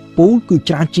ពូលគឺ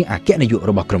ច្រើនជាងអគ្គនាយក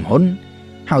របស់ក្រុមហ៊ុន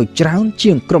ហើយច្រើន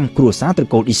ជាងក្រុមគ្រួសារត្រ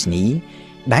កូល Disney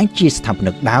ដែលជាស្ថាប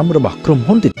និកដើមរបស់ក្រុម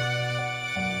ហ៊ុនទៅ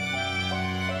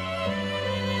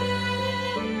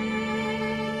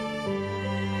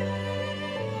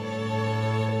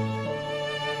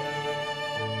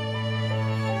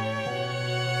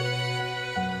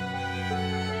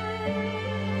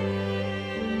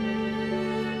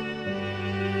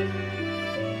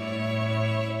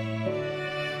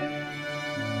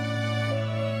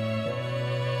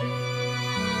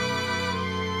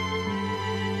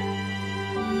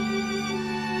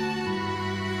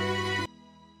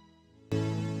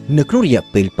នៅក្នុងរយៈ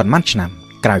ពេលប៉ុន្មានឆ្នាំ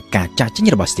ក្រោយការចាស់ចេញ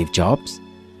របស់ Steve Jobs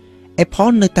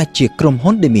Apple នៅតែជាក្រុម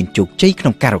ហ៊ុនដែលមានជោគជ័យក្នុ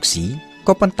ងការរកស៊ី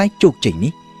ក៏ប៉ុន្តែជោគជ័យ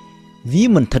នេះវា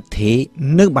មិនថិតថេរ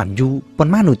នៅបានយូរប៉ុ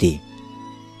ន្មាននោះទេ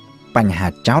បញ្ហា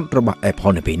ចោទរបស់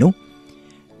Apple នៅពេលនោះ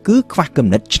គឺខ្វះគំ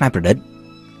និតច្នៃប្រឌិត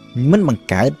មិនបង្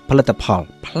កើតផលិតផល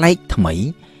ប្លែកថ្មី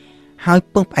ហើយ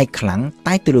ពឹងផ្អែកខ្លាំង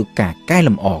តែទៅលើការកែល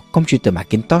ម្អកុំព្យូទ័រ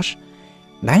Macintosh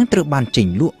ដែលត្រូវបានចេញ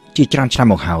លក់ជាច្រើនឆ្នាំ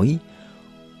មកហើយ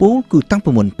ពូលគឺតាំង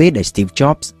ពីមុនពេលដែល Steve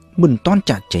Jobs មិនទាន់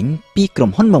ចាក់ចេញពីក្រុម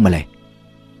ហ៊ុនមកម្លេះ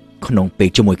ក្នុងពេល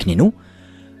ជាមួយគ្នានោះ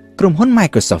ក្រុមហ៊ុន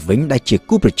Microsoft វិញដែលជា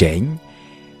គូប្រជែង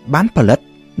បានផលិត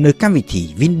នៅកម្មវិធី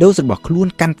Windows របស់ខ្លួន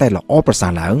កាន់តែល្អប្រសើ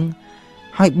រឡើង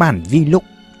ហើយបានវាយលុក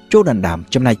ចូលដណ្ដើម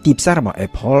ចំណែកទីផ្សាររបស់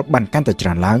Apple បានកាន់តែច្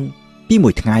រើនឡើងពីមួ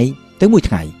យថ្ងៃទៅមួយ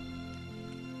ថ្ងៃ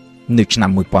នៅឆ្នាំ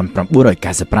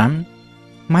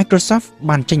1995 Microsoft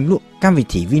បានចេញលក់កម្មវិ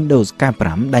ធី Windows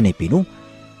 95ដែលនៅពេលនោះ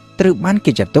ត្រូវបាន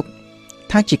គេចាត់ទុក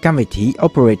ថាជាកម្មវិធី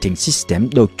Operating System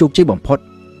ដ៏ជោគជ័យបំផុត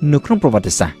នៅក្នុងប្រវត្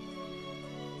តិសាស្ត្រ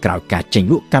ក្រោយការចេញ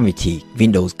លក់កម្មវិធី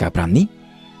Windows 95នេះ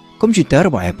កុំព្យូទ័ររ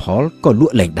បស់ Apple ក៏ល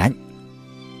ក់លែងដាច់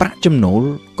ប្រាក់ចំណូល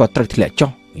ក៏ត្រូវធ្លាក់ចុះ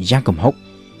យ៉ាងគំហុក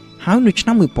ហើយនៅឆ្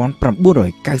នាំ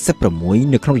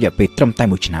1996នៅក្នុងរយៈពេលត្រឹមតែ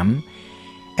1ឆ្នាំ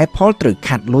Apple ត្រូវ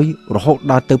ខាត់លុយរហូត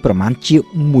ដល់ទៅប្រមាណជា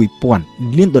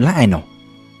$1000 លានឯណោះ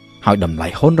ហើយតម្លៃ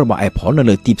ហ៊ុនរបស់ Apple នៅ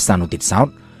លើទីផ្សារនោះទៀតសោត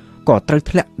ក៏ត្រូវ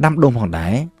ធ្លាក់ដាំដុំផងដែ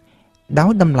រដោ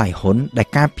យតម្លៃហ៊ុនដែល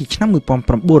កាលពីឆ្នាំ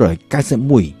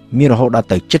1991មានរហូតដល់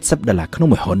ទៅ$70ក្នុង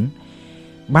មួយហ៊ុន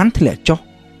បានធ្លាក់ចុះ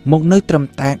មកនៅត្រឹម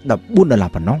តែ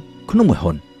$14ប៉ុណ្ណោះក្នុងមួយ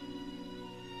ហ៊ុន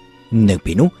នៅ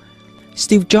ពេលនោះ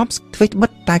Steve Jobs អ្វីត្បិត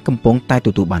តែកំពុងតែទ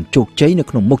ទួលបានជោគជ័យនៅ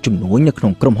ក្នុងមុខជំនួញនៅក្នុ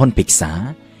ងក្រុមហ៊ុន Pixar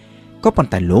ក៏ប៉ុន្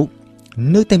តែលោក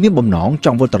នៅតែមានបំណងច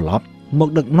ង់វិលត្រឡប់មក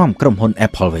ដឹកនាំក្រុមហ៊ុន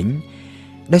Apple វិញ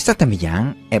ដោយសារតែម្យ៉ាង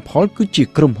Apple គឺជា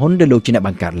ក្រុមហ៊ុនដែលលោកជាអ្នកប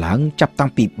ង្កើតឡើងចាប់តាំ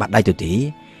ងពីបាត់ដៃទៅទេ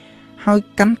ហ ហើយ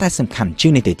កាន់តែសំខាន់ជា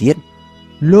ងនេះទៅទៀត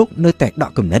លោកនៅតែដ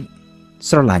កគំនិត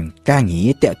ស្រឡាញ់ការងារ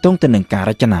តាក់ទងទៅនឹងការ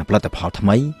រចនាផលិតផលថ្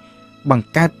មីបង្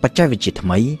កើតបច្ចេកវិទ្យាថ្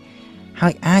មីហើ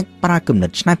យអាចប្រើគំនិត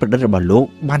ច្នៃប្រឌិតរបស់លោក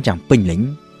បានយ៉ាងពេញលេញ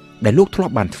ដែលលោកធ្លា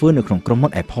ប់បានធ្វើនៅក្នុងក្រុមហ៊ុ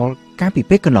ន Apple កាលពី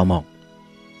ពេលកន្លងមក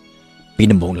ពី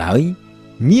ដំបូងឡើយ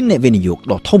មានអ្នកវិនិយោគ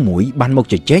ដ៏ធំមួយបានមក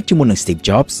ជជែកជាមួយនឹង Steve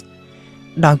Jobs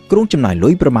ដោយគ្រោងចំណាយលុ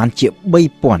យប្រមាណជា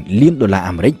$3,000 លាន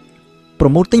អាមេរិកប្រ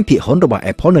មូលទិញភាគហ៊ុនរបស់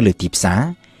Apple នៅលើទីផ្សារ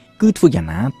គឺធ្វើយ៉ាង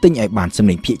ណាទិញឲ្យបានចំ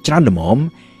ណេញភាគច្រើនល្មម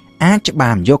អាចច្បា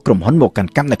មយកក្រុមហ៊ុនមកកា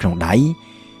ន់កាប់នៅក្នុងដៃ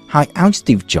ហើយឲ្យ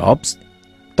Steve Jobs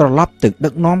ត្រឡប់ទៅដឹ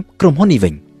កនាំក្រុមហ៊ុននេះវិ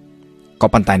ញក៏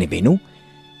ប៉ុន្តែនៅពេលនោះ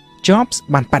Jobs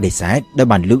បានបដិសេធដោយ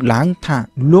បានលើកឡើងថា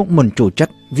លោកមិនចូលចិត្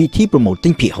តវិធីប្រមូលទិ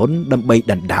ញភាគហ៊ុនដើម្បី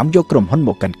ដណ្ដើមយកក្រុមហ៊ុនម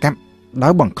កកាន់កាប់ដោ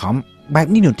យបង្ខំបែប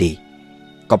នេះនោះទេ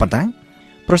ក៏ប៉ុន្តែ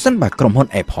ប្រសិនបើក្រុមហ៊ុន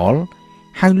Apple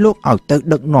ហៅលោកឲ្យទៅ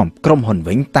ដឹកនាំក្រុមហ៊ុន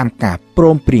វិញតាមការព្រ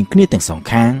មព្រៀងគ្នាទាំងសង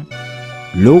ខាង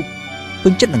លោកពេ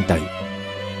ញចិត្តនឹងទៅ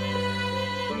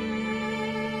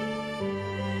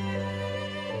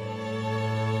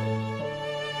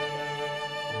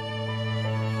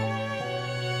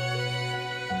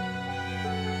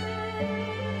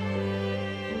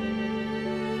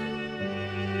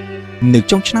នៅ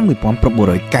ចុងឆ្នាំ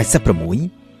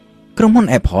1996ក្រុមហ៊ុន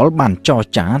Apple បានចរ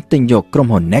ចាទិញយកក្រុម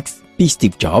ហ៊ុន NeaK ពី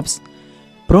Steve Jobs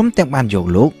ព្រមទាំងបានយក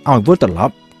លោកឲ្យវិលត្រឡ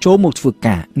ប់ចូលមកធ្វើ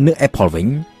ការនៅ Apple វិញ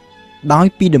ដោយ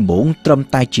ពីដំបូងត្រឹម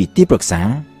តែជាទីប្រឹក្សា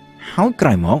ហើយក្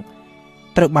រោយមក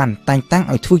ត្រូវបានតែងតាំង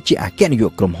ឲ្យធ្វើជាអគ្គនាយ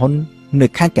កក្រុមហ៊ុននៅ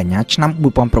ខែកញ្ញាឆ្នាំ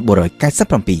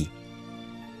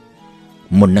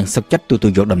1997មុននឹងសុខចិត្តទទួ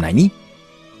លយកតំណែងនេះ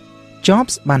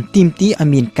Jobs បានទាមទារឲ្យ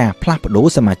មានការផ្លាស់ប្ដូរ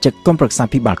សមាជិកក្រុមប្រឹក្សា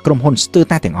ភិបាលក្រុមហ៊ុនស្ទើរ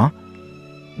តែទាំងអស់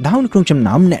ដោយនៅក្នុងចំ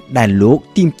ណោមអ្នកដែលលោក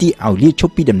ទាមទារឲ្យលាឈ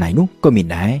ប់ពីតំណែងនោះក៏មាន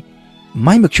ដែរ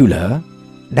McCullough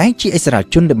ដែលជាឥស្សរ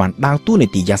ជនដែលបានដើរតួនា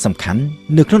ទីយ៉ាងសំខាន់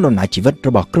នៅក្នុងដំណើរជីវិតរ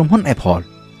បស់ក្រុមហ៊ុន Apple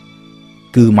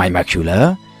គឺ McCullough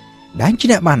ដែលជា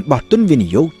អ្នកបានបោះទុនវិនិ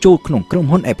យោគចូលក្នុងក្រុម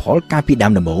ហ៊ុន Apple កាលពីដើ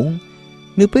មដំបូង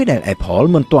នៅពេលដែល Apple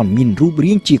មិនទាន់មានរូប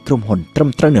រាងជាក្រុមហ៊ុនត្រឹម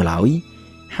ត្រូវនៅឡើយ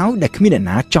ហើយដែលគ្មានអ្នក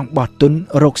ណាចង់បោះទុន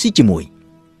រកស៊ីជាមួយ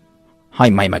ហើយ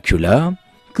McCullough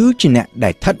គឺជាអ្នកដែ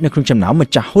លស្ថិតនៅក្នុងចំណោមម្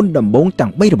ចាស់ហ៊ុនដំបូងទាំ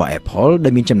ង3របស់ Apple ដែ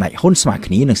លមានចំណែកហ៊ុនស្មើ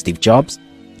គ្នានឹង Steve Jobs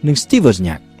និង Steve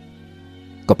Wozniak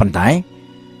ក៏ប៉ុន្តែ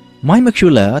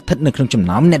McCullough ស្ថិតនៅក្នុងចំ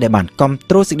ណោមអ្នកដែលបានគាំ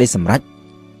ទ្រសេចក្តីសម្រេច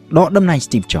ដកតំណែង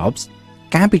Steve Jobs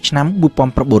កាលពីឆ្នាំ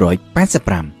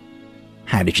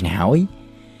1985ហើយដូច្នេះហើយ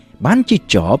បានជា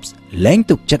Jobs លែង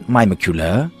ទុកចិត្ត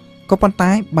McCullough ក៏ប៉ុន្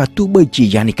តែបើទោះបីជា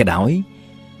យ៉ាងនេះក៏ដោយ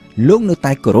លោកនៅ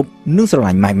តែគោរពនិងស្រ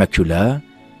ឡាញ់ McCullough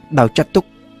ដោយចាត់ទុក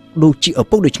ដូចជាឪ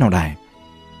ពុកដូច្នោះដែរ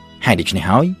ហើយដូច្នេះ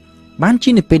ហើយបានជា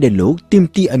នៅពេលដែលលោកទាម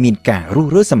ទារឲ្យមានការរុះ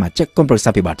រើសមាជិកក្រុមប្រឹក្សា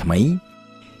ភិបាលថ្មី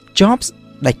Jobs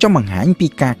ដែលចង់បង្ហាញពី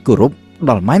ការគោរព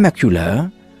ដល់ McCullough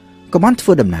ក៏បានធ្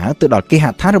វើដំណើរទៅដល់គេហ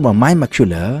ដ្ឋានរបស់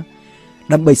McCullough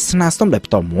ដើម្បីស្នើសុំដោយ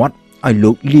ផ្ទាល់មាត់ឲ្យ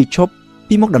លោកលាឈប់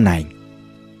ពីមុខតំណែង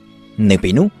នៅពេ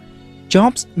លនោះ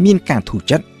Jobs មានការធូរ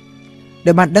ចិត្ត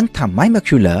ដែលបានដឹងថា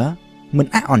McCullough មិន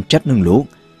អន់ចិត្តនឹងលោក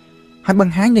ហើយប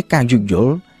ង្ហាញនូវការយោគយ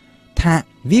ល់ថា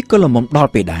វាក៏លំមដល់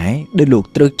ពេលដែរដែលលោក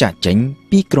ត្រូវចាកចេញ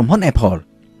ពីក្រុមហ៊ុន Apple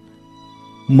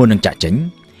មុននឹងចាកចេញ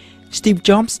Steve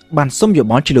Jobs បានសុំយោ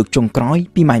បល់ជាលើកចុងក្រោយ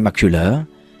ពី McCullough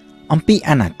អំពី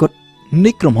អនាគត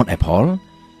នៃក្រុមហ៊ុន Apple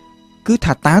គឺ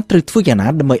ថាតើត្រូវធ្វើយ៉ាងណា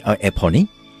ដើម្បីឲ្យ Apple នេះ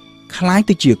ក្លាយ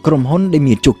ទៅជាក្រុមហ៊ុនដែល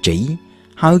មានជោគជ័យ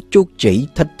ហើយជោគជ័យ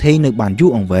ស្ថិតស្ថេរនៅបានយូ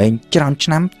រអង្វែងច្រើនឆ្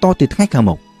នាំតទៅថ្ងៃខាង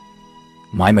មុខ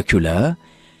McCullough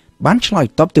បានឆ្លើយ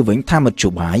តបទៅវិញថាមធ្យោ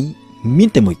បាយមាន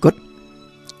តែមួយគត់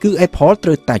គឺ Apple ត្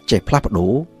រូវតែចេះផ្លាស់ប្ដូ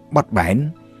របត់បែន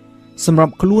សម្រា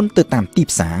ប់ខ្លួនទៅតាមទី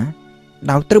ផ្សារ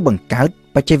ដោយត្រូវបង្កើត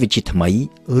បច្ចេកវិទ្យាថ្មី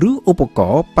ឬឧបក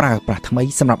រណ៍ប្រើប្រាស់ថ្មី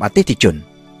សម្រាប់អតិថិជន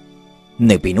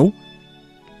នៅពេលនោះ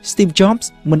Steve Jobs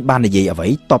មិនបាននិយាយអ្វី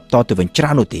តបតទៅវិញច្រើ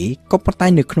ននោះទេក៏ប៉ុន្តែ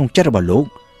នៅក្នុងចិត្តរបស់លោក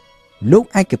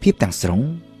ឯកភាពទាំងស្រុង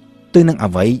ទៅនឹង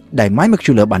អ្វីដែល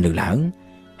McCullough បានលើកឡើង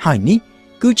ហើយនេះ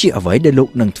គឺជាអ្វីដែលលោក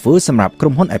នឹងធ្វើសម្រាប់ក្រុ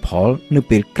មហ៊ុន Apple នៅ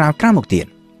ពេលក្រោយៗមកទៀត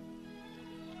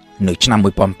នៅឆ្នាំ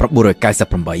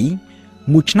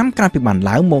1998មួយឆ្នាំក្រោយពីបាន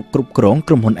ឡើងមកគ្រប់គ្រង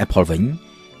ក្រុមហ៊ុន Apple វិញ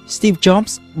Steve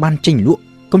Jobs បានចេញលក់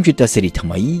កុំព្យូទ័រស៊េរីថ្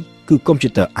មីគឺកុំព្យូ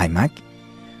ទ័រ iMac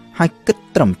ហើយគិត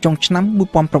ត្រឹមចុងឆ្នាំ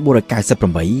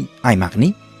1998 iMac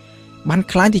នេះបាន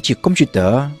ក្លាយទៅជាកុំព្យូទ័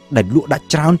រដែលលក់ដាច់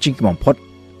ច្រើនជាងគេបំផុត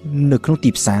នៅក្នុងទី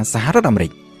ផ្សារសហរដ្ឋអាមេរិ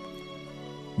ក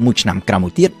មួយឆ្នាំក្រោយម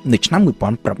កទៀតនៅឆ្នាំ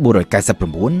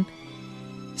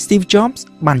1999 Steve Jobs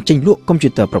បានចេញលក់កុំព្យូ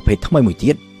ទ័រប្រភេទថ្មីមួយ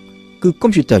ទៀតគឺកុំ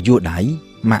ព្យូទ័រយួរដៃ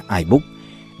Mac iBook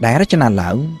ដែលរចនាឡើ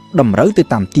ងតម្រូវទៅ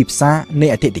តាមទីផ្សារនៃ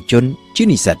អតិថិជនជា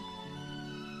និស្សិត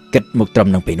គិតមកត្រឹម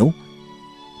នឹងពេលនោះ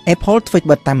Apple ធ្វើ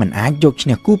បិទតែមិនអាចយកឈ្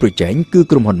នះគូប្រជែងគឺ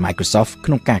ក្រុមហ៊ុន Microsoft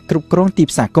ក្នុងការគ្រប់គ្រងទី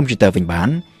ផ្សារកុំព្យូទ័រវិញបាន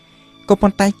ក៏ប៉ុ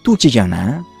ន្តែទោះជាយ៉ាងណា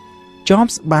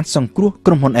Jobs បានសង្គ្រោះ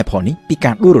ក្រុមហ៊ុន Apple នេះពី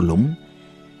ការដួលរលំ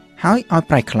ហើយឲ្យ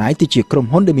ប្រែក្លាយទៅជាក្រុម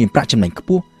ហ៊ុនដែលមានប្រាក់ចំណេញខ្ព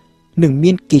ស់និង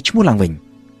មានកេរ្តិ៍ឈ្មោះឡើងវិញ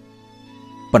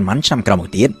ប៉ុន្មានឆ្នាំក្រោយមក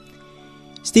ទៀត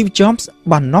Steve Jobs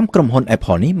បាននាំក្រុមហ៊ុន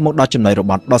Apple នេះមកដល់ចំណុចរ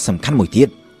បត់ដ៏សំខាន់មួយទៀត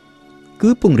គឺ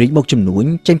ពង្រីកមុខជំនួញ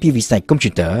ចេញពីវិស័យកុំព្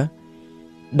យូទ័រ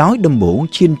ដោយដំបូង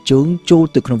ឈានជើងចូល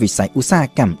ទៅក្នុងវិស័យឧស្សាហ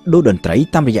កម្មដូរតន្ត្រី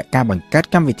តាមរយៈការបង្កើត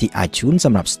កម្មវិធី iTunes ស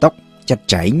ម្រាប់ស្តុកចាត់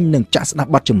ចែងនិងចាក់ស្ដាប់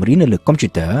បទចម្រៀងនៅលើកុំព្យូ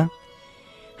ទ័រ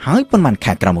ហើយប៉ុន្មាន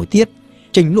ខែក្រោយមកទៀត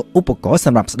ចេញលក់ឧបករណ៍ស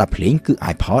ម្រាប់ស្ដាប់ភ្លេងគឺ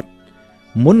iPod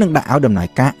មុននឹងដាក់ឲ្យដំណើរ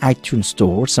ការ iTunes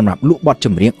Store សម្រាប់លក់បទច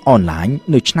ម្រៀងអនឡាញ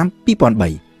នៅឆ្នាំ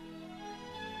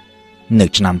2003នៅ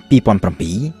ឆ្នាំ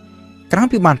2007ក្រោយ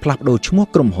ពីបានផ្លាស់ប្ដូរឈ្មោះ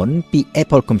ក្រុមហ៊ុនពី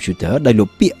Apple Computer ដោយលុប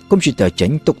ពាក្យកុំព្យូទ័រចេញ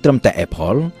ទុកត្រឹមតែ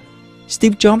Apple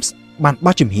Steve Jobs បាន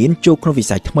បោះជំហានចូលក្នុងវិ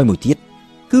ស័យថ្មីមួយទៀត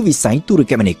គឺវិស័យទូរ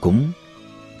គមនាគមន៍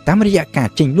តាមរយៈការ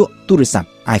ចេញលក់ទូរស័ព្ទ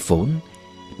iPhone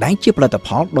ដែលជាផលិតផ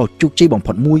លដ៏ជោគជ័យបំ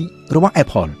ផុតមួយរបស់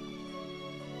Apple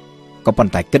ក៏ប៉ុ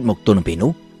ន្តែគិតមកទល់នឹងពេល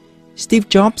នោះ Steve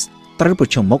Jobs ត្រូវប្រ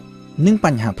ឈមមុខនឹងប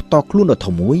ញ្ហាផ្ទាល់ខ្លួនដ៏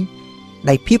ធំមួយ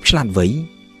ដែលភាពឆ្លាតវៃ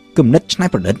គំនិតច្នៃ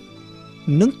ប្រឌិត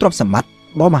និងទ្រព្យសម្បត្តិ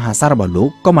ដ៏មហាសាលរបស់លោក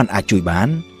ក៏មិនអាចជួយបាន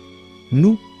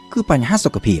នោះគឺបញ្ហាសុ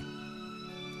ខភាព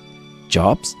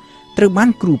Jobs ត្រូវបាន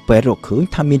គ្រូពេទ្យរកឃើញ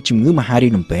ថាមានជំងឺមហារី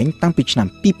កលំពែងតាំងពីឆ្នាំ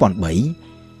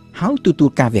2003ហើយទទួល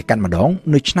ការវះកាត់ម្ដង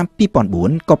នៅឆ្នាំ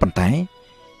2004ក៏ប៉ុន្តែ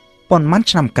ប៉ុន្មាន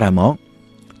ឆ្នាំក្រោយមក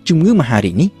ជំងឺមហា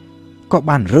រីកនេះក៏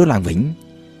បានរើឡើងវិញ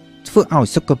ធ្វើឲ្យ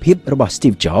សុខភាពរបស់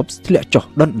Steve Jobs ធ្លាក់ចុះ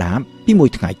ដុនដាបពីមួយ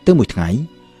ថ្ងៃទៅមួយថ្ងៃ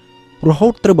រហូ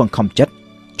តត្រូវបង្ខំចិត្ត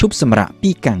ឈប់សម្រាកពី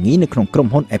ការងារនៅក្នុងក្រុម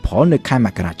ហ៊ុន Apple នៅខែម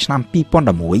ករាឆ្នាំ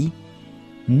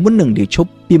2011មុននឹងលាឈប់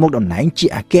ពីមុខតំណែងជា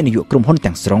អគ្គនាយកក្រុមហ៊ុន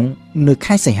ទាំងស្រុងនៅ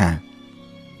ខែសីហា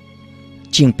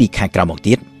ជាង2ខែក្រោយមក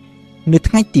ទៀតនៅ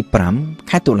ថ្ងៃទី5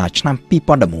ខែតុលាឆ្នាំ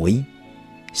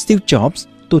2011 Steve Jobs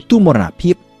ទទួលមរណ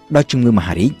ភាពដោយជំងឺម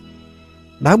ហារីក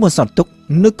ដោយបន្សល់ទុក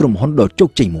នៅក្រុមហ៊ុនដ៏ជោគ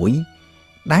ជ័យមួយ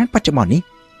ដែលបច្ចុប្បន្ននេះ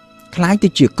ក្លាយទៅ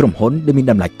ជាក្រុមហ៊ុនដែលមាន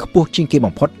តម្លៃខ្ពស់ជាងគេ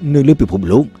បំផុតនៅលើពិភព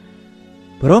លោក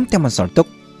ព្រមទាំងបន្សល់ទុក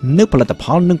នៅផលិតផ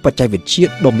លនិងបច្ចេកវិទ្យា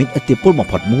ដ៏មានឥទ្ធិពលបំ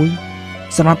ផុតមួយ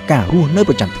សម្រាប់ការរស់នៅ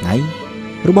ប្រចាំថ្ងៃ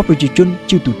របស់ប្រជាជន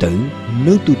ជាទូទៅ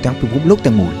នៅទូទាំងពិភពលោក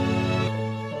ទាំងមូល